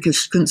disappointed because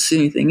she couldn't see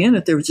anything in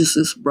it. There was just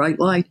this bright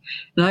light.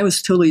 And I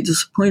was totally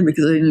disappointed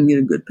because I didn't get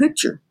a good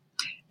picture.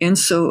 And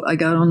so I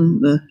got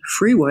on the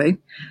freeway.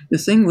 The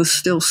thing was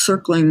still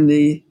circling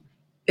the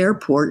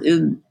airport.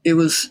 It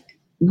was,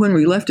 when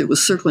we left, it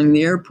was circling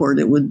the airport.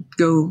 It would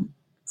go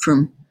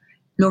from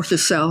north to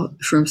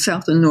south, from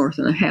south to north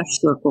in a half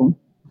circle,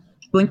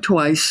 blink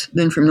twice,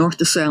 then from north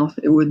to south,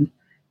 it would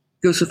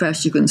go so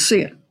fast you couldn't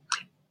see it.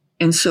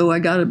 And so I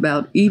got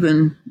about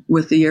even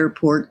with the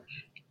airport,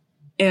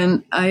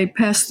 and I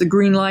passed the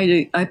green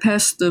light. I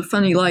passed the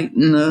funny light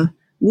in the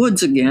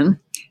woods again,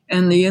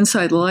 and the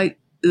inside light,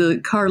 the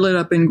car lit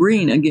up in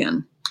green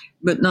again,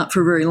 but not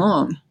for very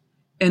long.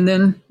 And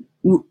then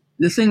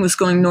the thing was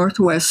going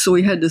northwest, so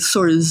we had to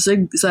sort of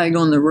zigzag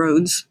on the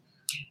roads.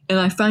 And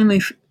I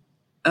finally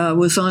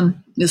was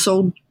on this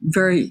old,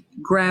 very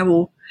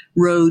gravel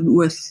road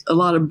with a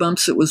lot of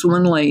bumps. It was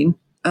one lane.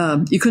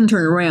 You couldn't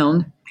turn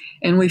around.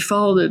 And we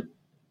followed it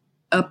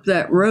up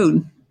that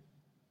road.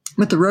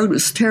 But the road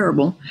was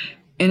terrible.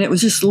 And it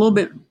was just a little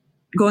bit,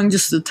 going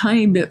just a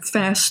tiny bit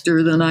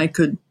faster than I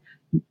could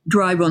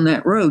drive on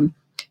that road.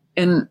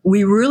 And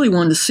we really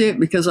wanted to see it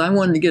because I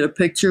wanted to get a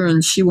picture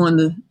and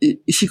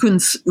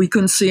we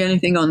couldn't see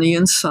anything on the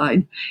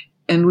inside.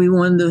 And we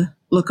wanted to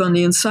look on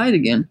the inside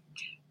again.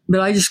 But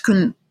I just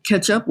couldn't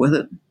catch up with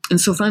it. And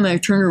so finally I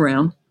turned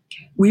around.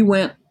 We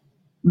went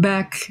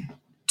back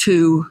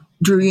to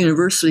Drew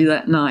University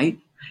that night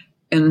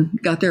and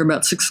got there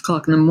about 6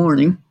 o'clock in the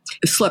morning.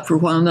 I slept for a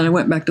while, and then I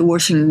went back to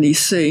Washington,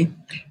 D.C.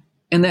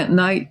 And that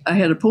night I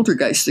had a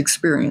poltergeist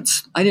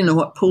experience. I didn't know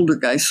what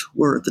poltergeists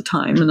were at the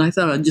time, and I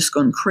thought I'd just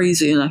gone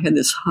crazy, and I had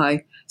this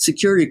high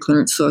security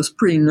clearance, so I was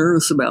pretty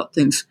nervous about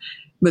things.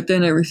 But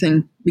then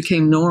everything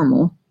became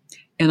normal,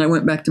 and I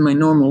went back to my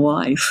normal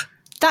life.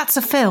 That's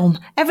a film.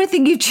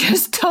 Everything you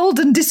just told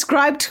and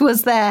described to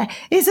us there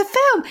is a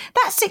film.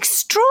 That's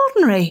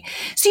extraordinary.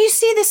 So you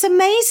see this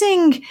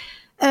amazing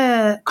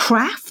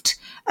craft,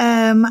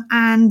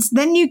 and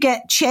then you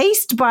get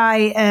chased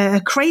by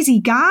a crazy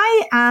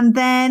guy, and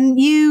then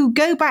you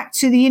go back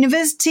to the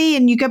university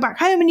and you go back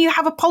home and you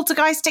have a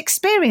poltergeist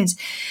experience.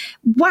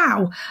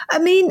 Wow. I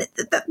mean,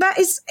 that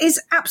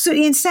is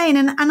absolutely insane.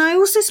 And I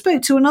also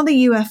spoke to another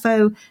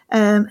UFO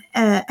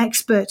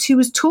expert who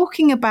was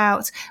talking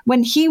about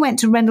when he went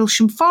to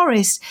Rendlesham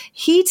Forest,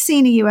 he'd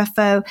seen a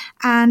UFO,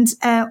 and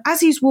as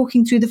he's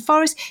walking through the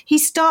forest, he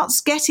starts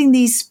getting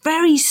these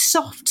very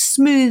soft,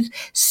 smooth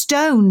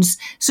stones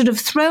sort of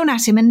thrown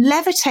at him and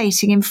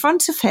levitating in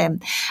front of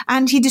him.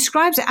 And he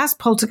describes it as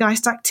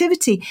poltergeist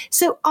activity.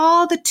 So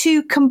are the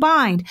two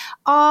combined?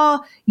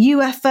 Are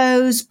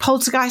UFOs,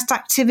 poltergeist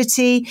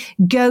activity,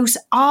 ghosts,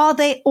 are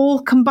they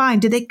all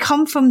combined? Do they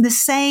come from the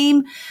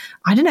same,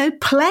 I don't know,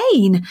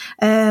 plane?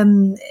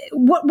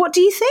 What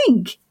do you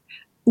think?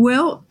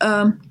 Well,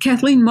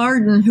 Kathleen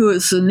Marden, who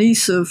is the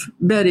niece of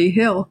Betty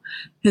Hill,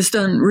 has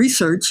done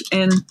research,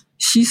 and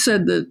she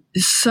said that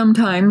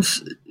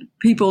sometimes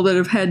people that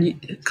have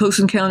had close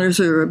encounters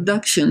or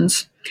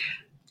abductions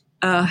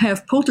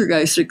have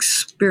poltergeist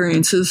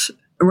experiences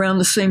around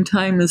the same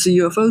time as a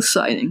UFO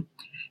sighting.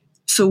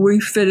 So we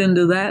fit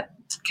into that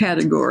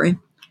category.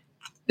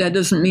 That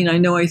doesn't mean I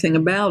know anything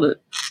about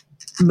it.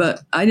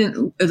 But I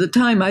didn't, at the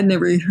time, I'd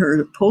never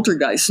heard of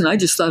poltergeist, and I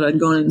just thought I'd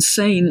gone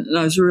insane, and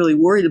I was really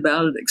worried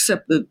about it,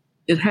 except that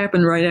it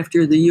happened right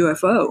after the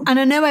UFO. And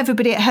I know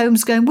everybody at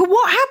home's going, well,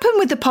 what happened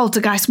with the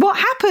poltergeist? What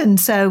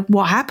happened? So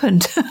what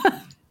happened?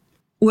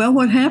 Well,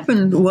 what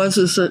happened was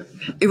that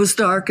it was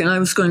dark and I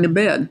was going to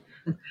bed,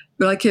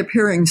 but I kept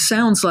hearing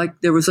sounds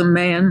like there was a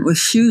man with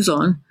shoes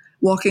on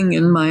walking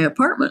in my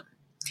apartment.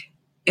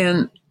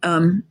 And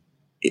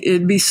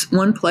it'd be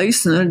one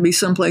place, and then it'd be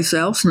someplace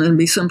else, and then it'd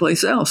be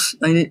someplace else.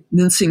 It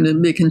didn't seem to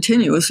be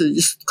continuous. It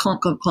just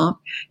clomp, clomp, clomp,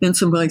 then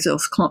someplace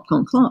else, clomp,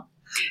 clomp, clomp.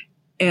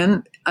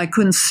 And I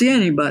couldn't see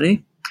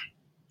anybody.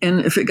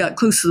 And if it got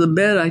close to the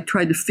bed, I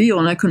tried to feel,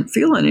 and I couldn't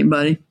feel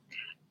anybody.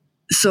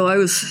 So I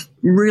was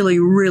really,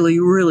 really,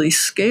 really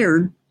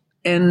scared.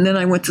 And then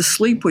I went to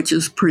sleep, which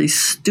is pretty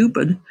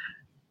stupid.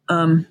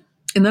 And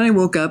then I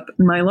woke up,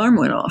 and my alarm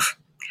went off.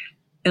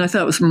 And I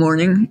thought it was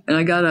morning, and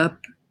I got up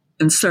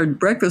and started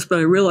breakfast, but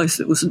I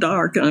realized it was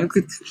dark, and I looked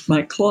at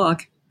my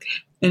clock,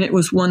 and it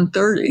was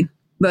 1:30.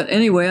 But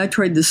anyway, I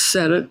tried to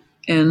set it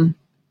and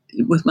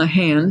with my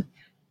hand,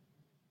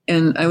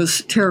 and I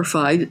was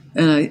terrified,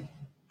 and I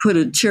put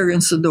a chair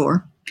against the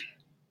door.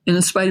 And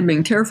in spite of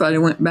being terrified, I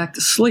went back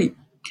to sleep.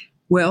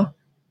 Well,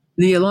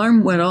 the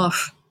alarm went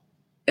off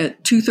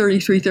at 2:30,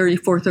 3:30,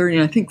 4:30,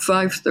 and I think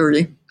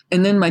 5:30.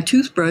 And then my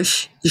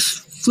toothbrush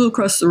just flew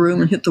across the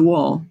room and hit the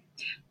wall.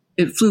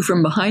 It flew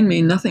from behind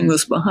me. Nothing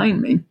was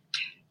behind me.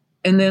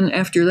 And then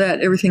after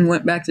that, everything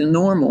went back to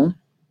normal,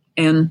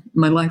 and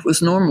my life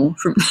was normal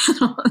from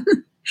then on.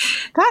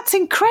 That's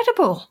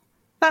incredible.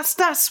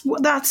 That's.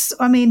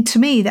 I mean, to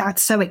me,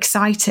 that's so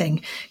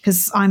exciting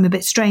because I'm a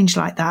bit strange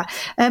like that.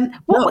 It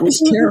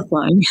was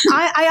terrifying.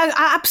 I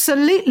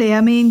absolutely. I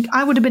mean,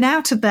 I would have been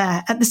out of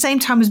there at the same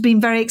time as being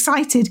very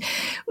excited.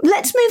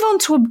 Let's move on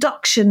to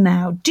abduction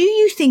now. Do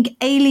you think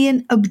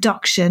alien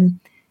abduction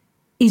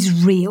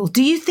is real?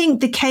 Do you think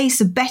the case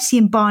of Betty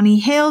and Barney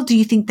Hill, do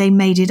you think they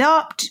made it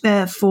up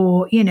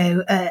for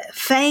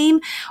fame,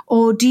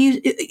 or do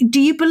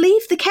you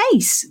believe the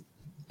case?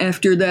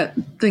 After that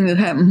thing that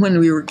happened when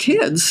we were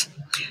kids,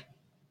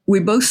 we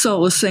both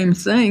saw the same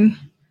thing,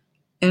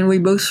 and we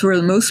both, for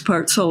the most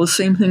part, saw the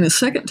same thing the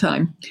second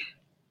time.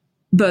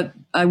 But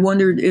I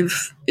wondered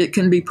if it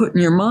can be put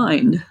in your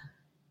mind.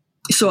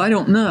 So I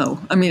don't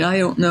know. I mean, I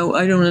don't know.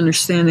 I don't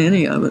understand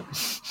any of it.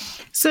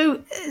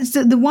 So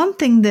the one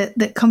thing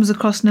that comes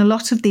across in a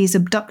lot of these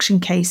abduction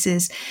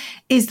cases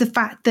is the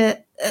fact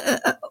that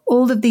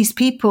all of these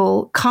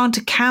people can't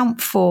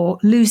account for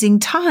losing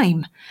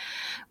time,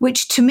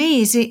 which to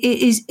me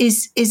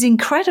is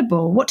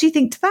incredible. What do you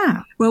think to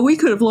that? Well, we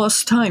could have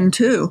lost time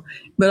too,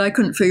 but I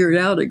couldn't figure it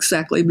out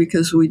exactly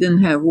because we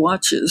didn't have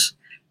watches.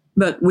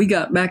 But we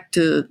got back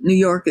to New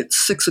York at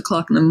 6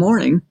 o'clock in the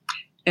morning,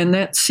 and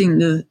it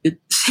seemed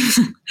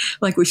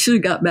like we should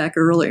have got back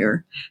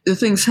earlier. The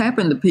things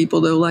happen to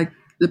people, though, like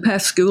the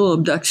Pascagoula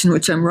abduction,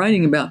 which I'm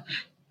writing about.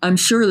 I'm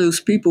sure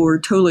those people were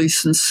totally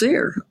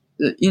sincere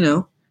that,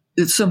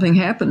 that something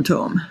happened to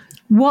them.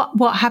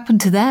 What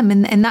happened to them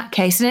in that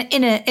case,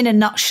 in a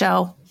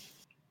nutshell?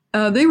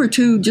 They were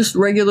two just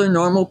regular,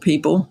 normal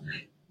people.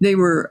 They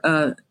were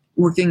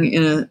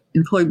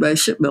employed by a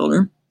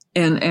shipbuilder.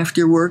 And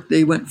after work,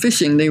 they went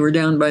fishing. They were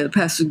down by the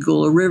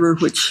Pascagoula River,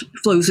 which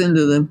flows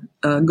into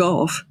the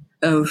Gulf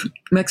of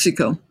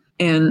Mexico.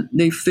 And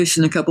they fished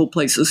in a couple of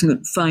places and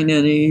couldn't find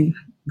any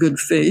good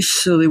fish.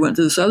 So they went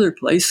to this other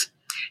place.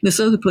 This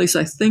other place,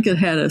 I think it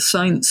had a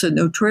sign that said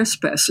no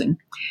trespassing.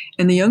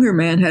 And the younger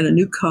man had a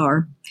new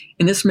car,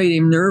 and this made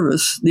him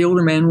nervous. The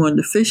older man wanted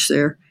to fish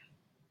there,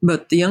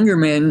 but the younger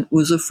man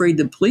was afraid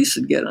the police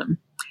would get him.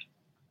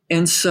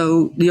 And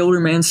so the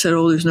older man said,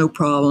 "Oh, there's no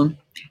problem.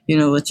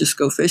 Let's just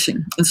go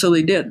fishing." And so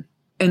they did.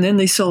 And then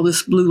they saw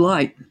this blue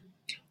light,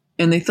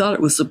 and they thought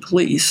it was the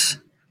police.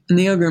 And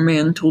the younger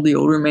man told the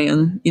older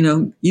man,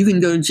 "You can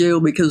go to jail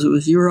because it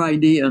was your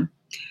idea."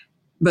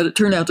 But it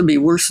turned out to be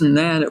worse than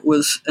that. It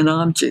was an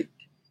object.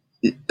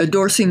 A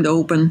door seemed to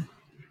open,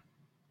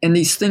 and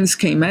these things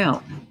came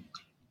out.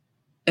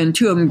 And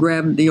two of them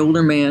grabbed the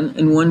older man,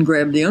 and one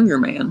grabbed the younger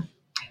man.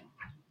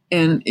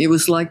 And it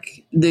was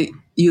like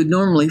you'd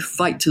normally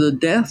fight to the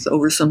death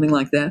over something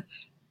like that.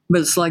 But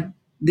it's like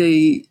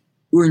they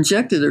were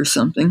injected or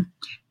something,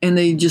 and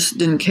they just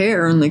didn't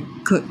care, and they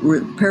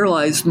were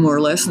paralyzed more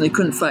or less, and they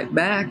couldn't fight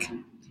back.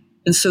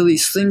 And so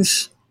these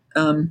things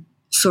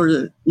sort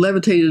of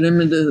levitated them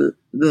into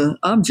the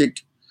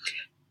object,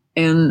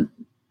 and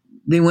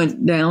they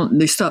went down.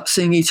 They stopped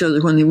seeing each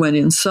other when they went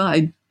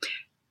inside,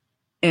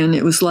 and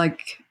it was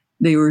like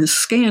they were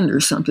scanned or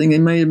something. They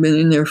might have been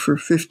in there for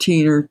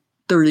 15 or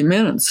 30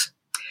 minutes,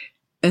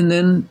 and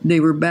then they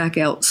were back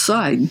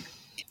outside.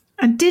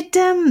 And did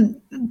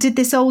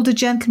this older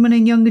gentleman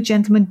and younger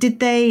gentleman,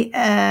 did they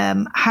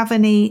have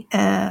any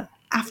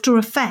after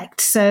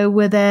effects? So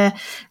were there,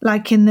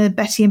 like in the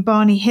Betty and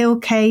Barney Hill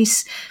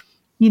case,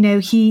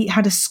 he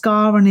had a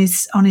scar on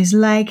his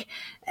leg,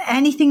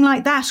 anything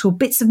like that, or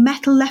bits of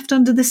metal left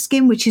under the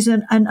skin, which is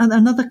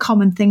another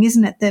common thing,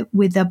 isn't it, that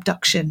with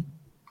abduction?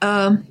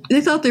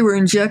 They thought they were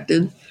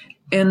injected,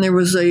 and there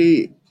was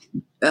a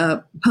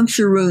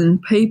puncture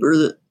wound paper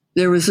that.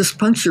 There was this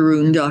puncture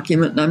wound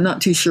document, and I'm not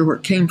too sure where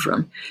it came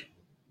from,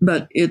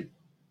 but it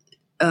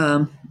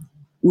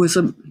was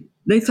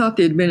they thought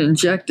they'd been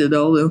injected,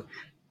 although,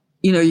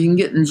 you can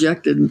get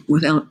injected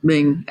without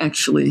being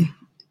actually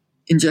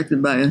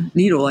injected by a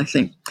needle, I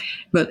think.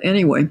 But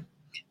anyway,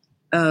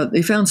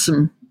 they found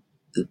some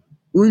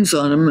wounds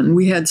on them, and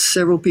we had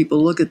several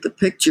people look at the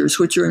pictures,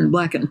 which are in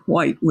black and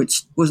white,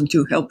 which wasn't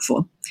too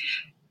helpful.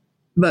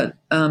 But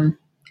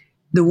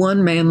the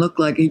one man looked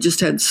like he just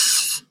had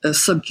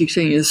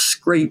subcutaneous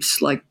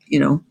scrapes, like,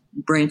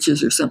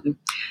 branches or something.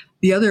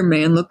 The other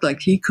man looked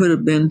like he could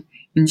have been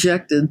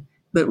injected,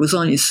 but was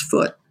on his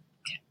foot.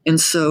 And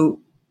so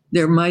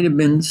there might have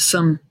been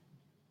some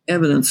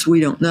evidence, we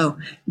don't know.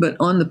 But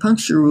on the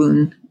puncture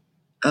wound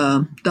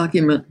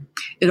document,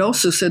 it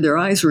also said their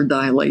eyes were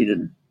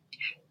dilated.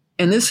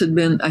 And this had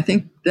been, I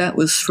think that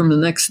was from the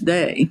next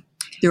day.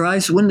 Their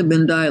eyes wouldn't have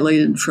been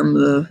dilated from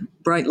the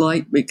bright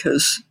light,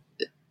 because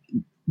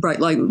bright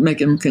light would make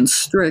them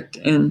constrict,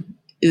 and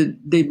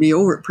they'd be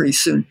over it pretty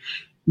soon.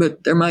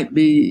 But there might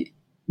be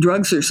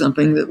drugs or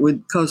something that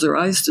would cause their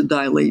eyes to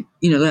dilate,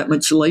 that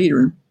much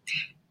later.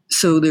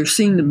 So there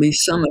seemed to be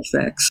some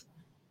effects.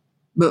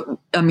 But,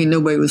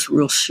 nobody was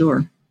real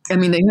sure.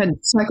 They had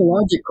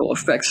psychological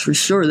effects for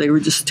sure. They were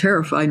just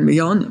terrified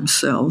beyond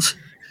themselves.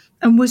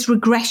 And was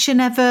regression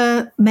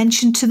ever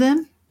mentioned to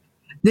them?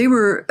 They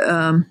were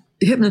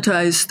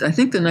hypnotized, I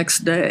think, the next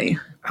day.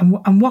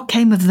 And what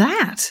came of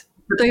that?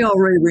 But they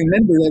already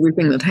remembered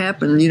everything that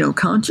happened,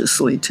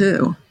 consciously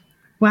too.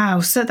 Wow.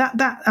 So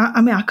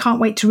I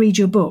can't wait to read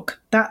your book.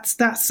 That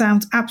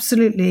sounds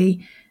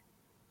absolutely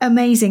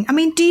amazing.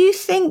 Do you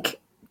think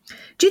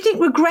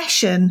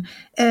regression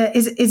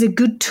is a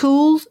good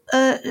tool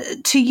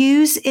to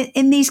use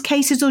in these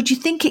cases, or do you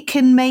think it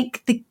can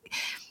make the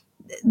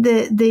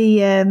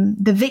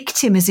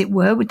victim, as it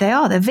were,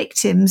 they're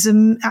victims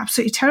and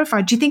absolutely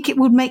terrified? Do you think it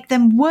would make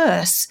them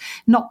worse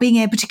not being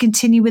able to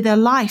continue with their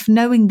life,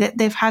 knowing that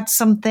they've had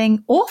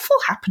something awful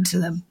happen to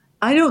them?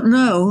 I don't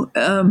know.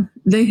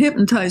 They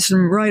hypnotized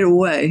them right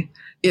away.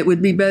 It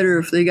would be better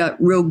if they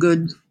got real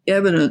good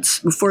evidence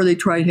before they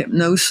tried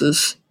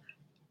hypnosis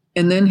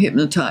and then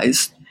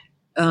hypnotized.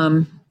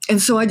 And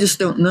so I just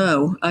don't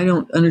know. I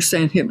don't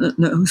understand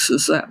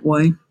hypnosis that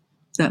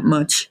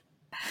much.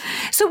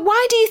 So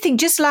why do you think,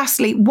 just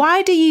lastly,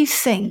 why do you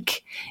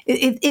think,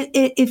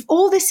 if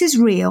all this is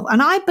real,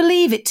 and I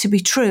believe it to be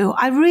true,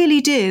 I really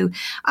do,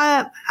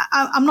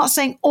 I'm not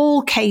saying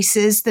all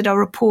cases that are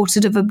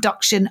reported of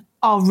abduction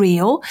are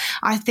real.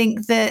 I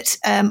think that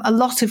a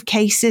lot of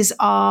cases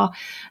are,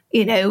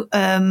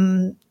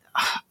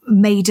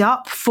 made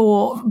up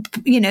for,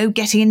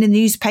 getting in the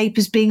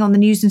newspapers, being on the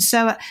news and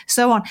so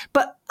on.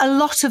 But a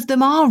lot of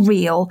them are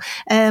real.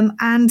 And,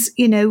 like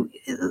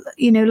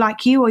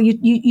you, or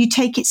you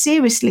take it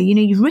seriously.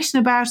 You've written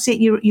about it.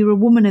 You're a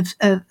woman of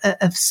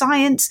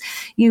science.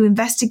 You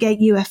investigate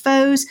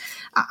UFOs.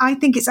 I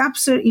think it's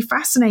absolutely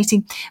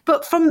fascinating.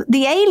 But from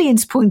the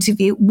aliens' point of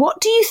view,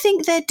 what do you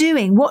think they're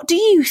doing? What do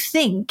you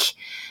think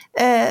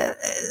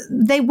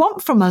they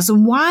want from us,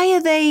 and why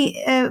are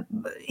they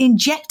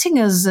injecting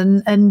us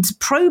and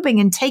probing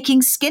and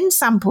taking skin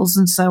samples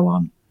and so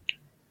on?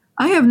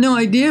 I have no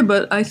idea,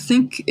 but I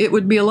think it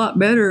would be a lot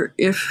better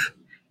if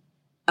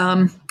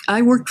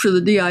I worked for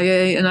the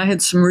DIA, and I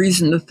had some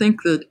reason to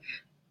think that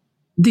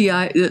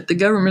that the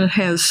government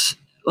has,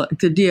 like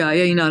the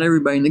DIA, not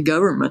everybody in the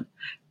government,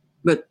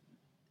 but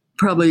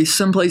probably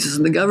some places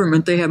in the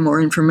government, they have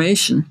more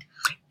information.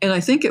 And I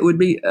think it would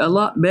be a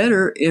lot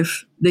better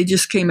if they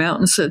just came out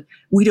and said,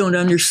 we don't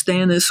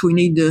understand this, we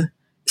need to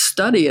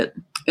study it.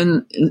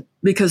 And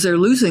because they're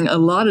losing a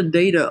lot of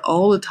data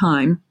all the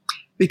time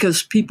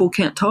because people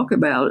can't talk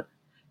about it.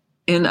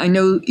 And I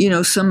know,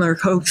 some are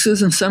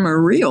hoaxes and some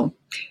are real,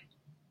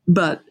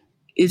 but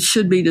it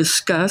should be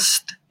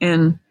discussed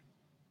and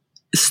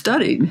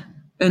studied.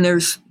 And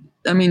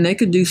they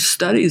could do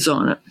studies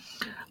on it.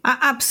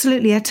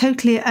 Absolutely. I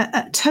totally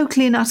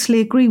and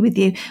utterly agree with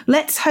you.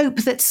 Let's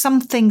hope that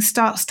something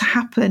starts to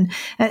happen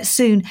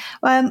soon.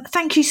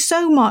 Thank you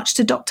so much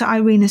to Dr.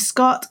 Irena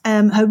Scott.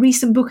 Her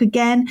recent book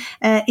again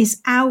is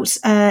out.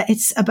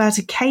 It's about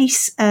a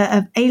case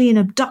of alien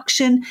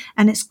abduction,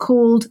 and it's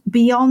called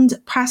Beyond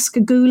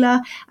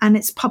Pascagoula, and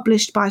it's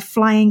published by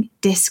Flying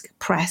Disc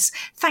Press.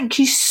 Thank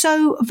you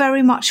so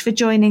very much for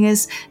joining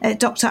us,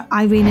 Dr.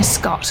 Irena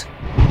Scott.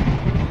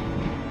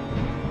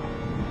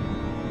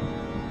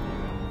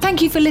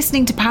 Thank you for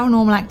listening to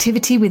Paranormal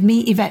Activity with me,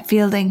 Yvette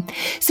Fielding.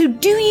 So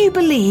do you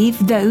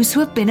believe those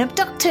who have been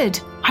abducted?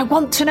 I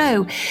want to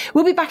know.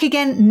 We'll be back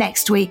again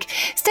next week.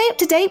 Stay up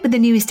to date with the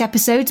newest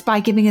episodes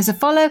by giving us a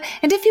follow.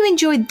 And if you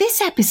enjoyed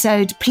this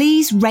episode,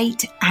 please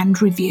rate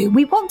and review.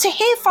 We want to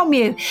hear from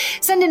you.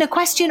 Send in a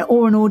question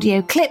or an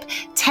audio clip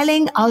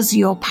telling us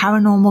your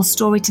paranormal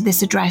story to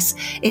this address.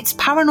 It's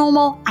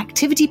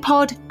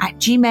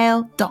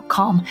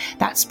paranormalactivitypod@gmail.com.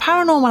 That's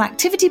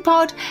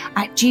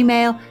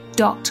paranormalactivitypod@gmail.com.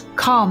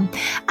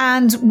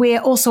 And we're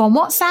also on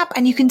WhatsApp,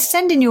 and you can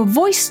send in your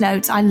voice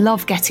notes. I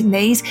love getting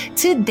these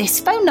to this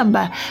phone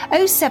number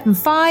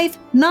 075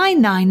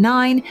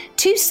 999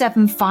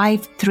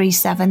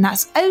 27537.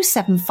 That's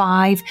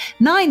 075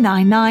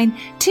 999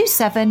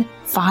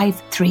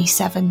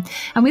 27537.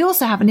 And we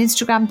also have an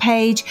Instagram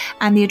page,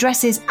 and the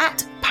address is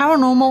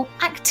 @Paranormal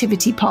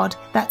Activity Pod.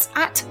 That's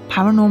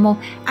 @Paranormal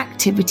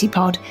Activity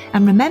Pod.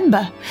 And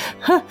remember,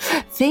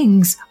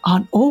 things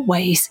aren't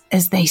always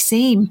as they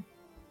seem.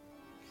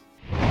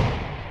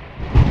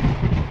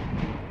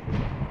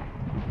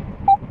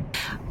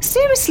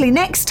 Seriously,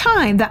 next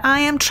time that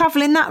I am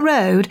travelling that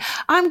road,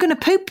 I'm going to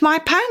poop my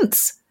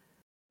pants.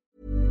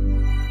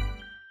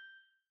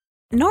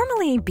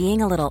 Normally,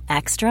 being a little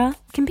extra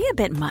can be a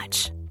bit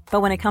much.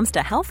 But when it comes to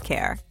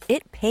healthcare,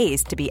 it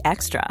pays to be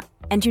extra.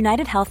 And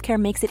United Healthcare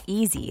makes it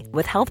easy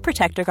with Health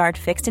Protector Guard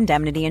fixed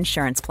indemnity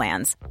insurance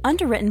plans.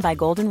 Underwritten by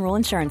Golden Rule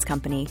Insurance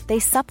Company, they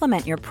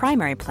supplement your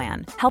primary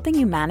plan, helping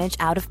you manage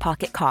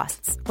out-of-pocket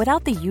costs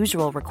without the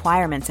usual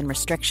requirements and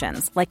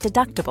restrictions like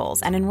deductibles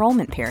and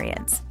enrollment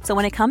periods. So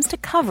when it comes to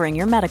covering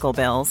your medical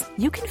bills,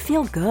 you can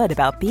feel good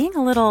about being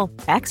a little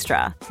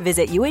extra.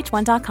 Visit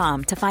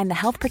UH1.com to find the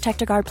Health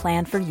Protector Guard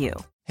plan for you.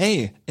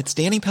 Hey, it's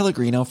Danny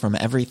Pellegrino from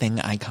Everything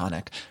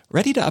Iconic.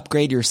 Ready to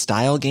upgrade your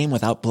style game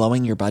without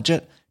blowing your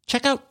budget?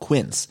 Check out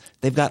Quince.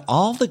 They've got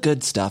all the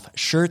good stuff,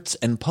 shirts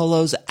and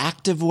polos,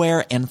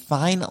 activewear, and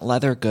fine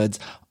leather goods,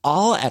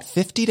 all at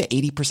 50 to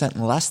 80%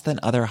 less than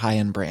other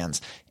high-end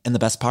brands. And the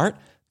best part?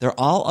 They're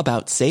all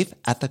about safe,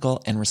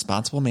 ethical, and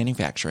responsible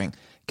manufacturing.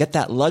 Get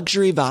that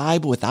luxury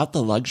vibe without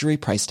the luxury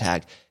price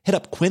tag. Hit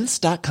up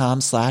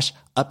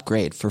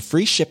quince.com/upgrade for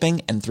free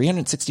shipping and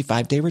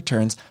 365-day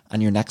returns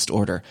on your next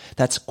order.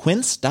 That's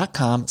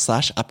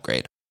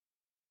quince.com/upgrade.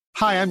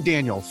 Hi, I'm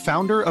Daniel,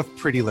 founder of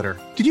Pretty Litter.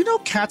 Did you know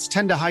cats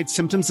tend to hide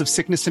symptoms of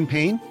sickness and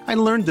pain? I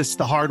learned this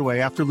the hard way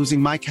after losing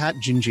my cat,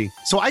 Gingy.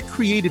 So I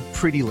created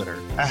Pretty Litter,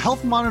 a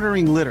health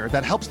monitoring litter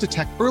that helps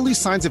detect early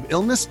signs of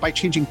illness by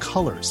changing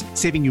colors,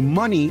 saving you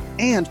money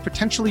and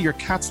potentially your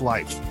cat's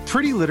life.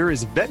 Pretty Litter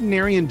is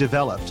veterinarian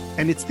developed,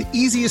 and it's the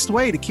easiest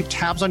way to keep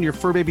tabs on your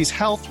fur baby's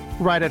health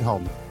right at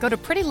home. Go to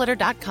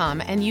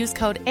prettylitter.com and use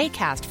code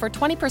ACAST for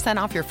 20%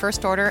 off your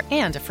first order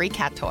and a free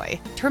cat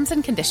toy. Terms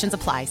and conditions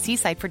apply. See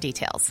site for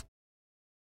details.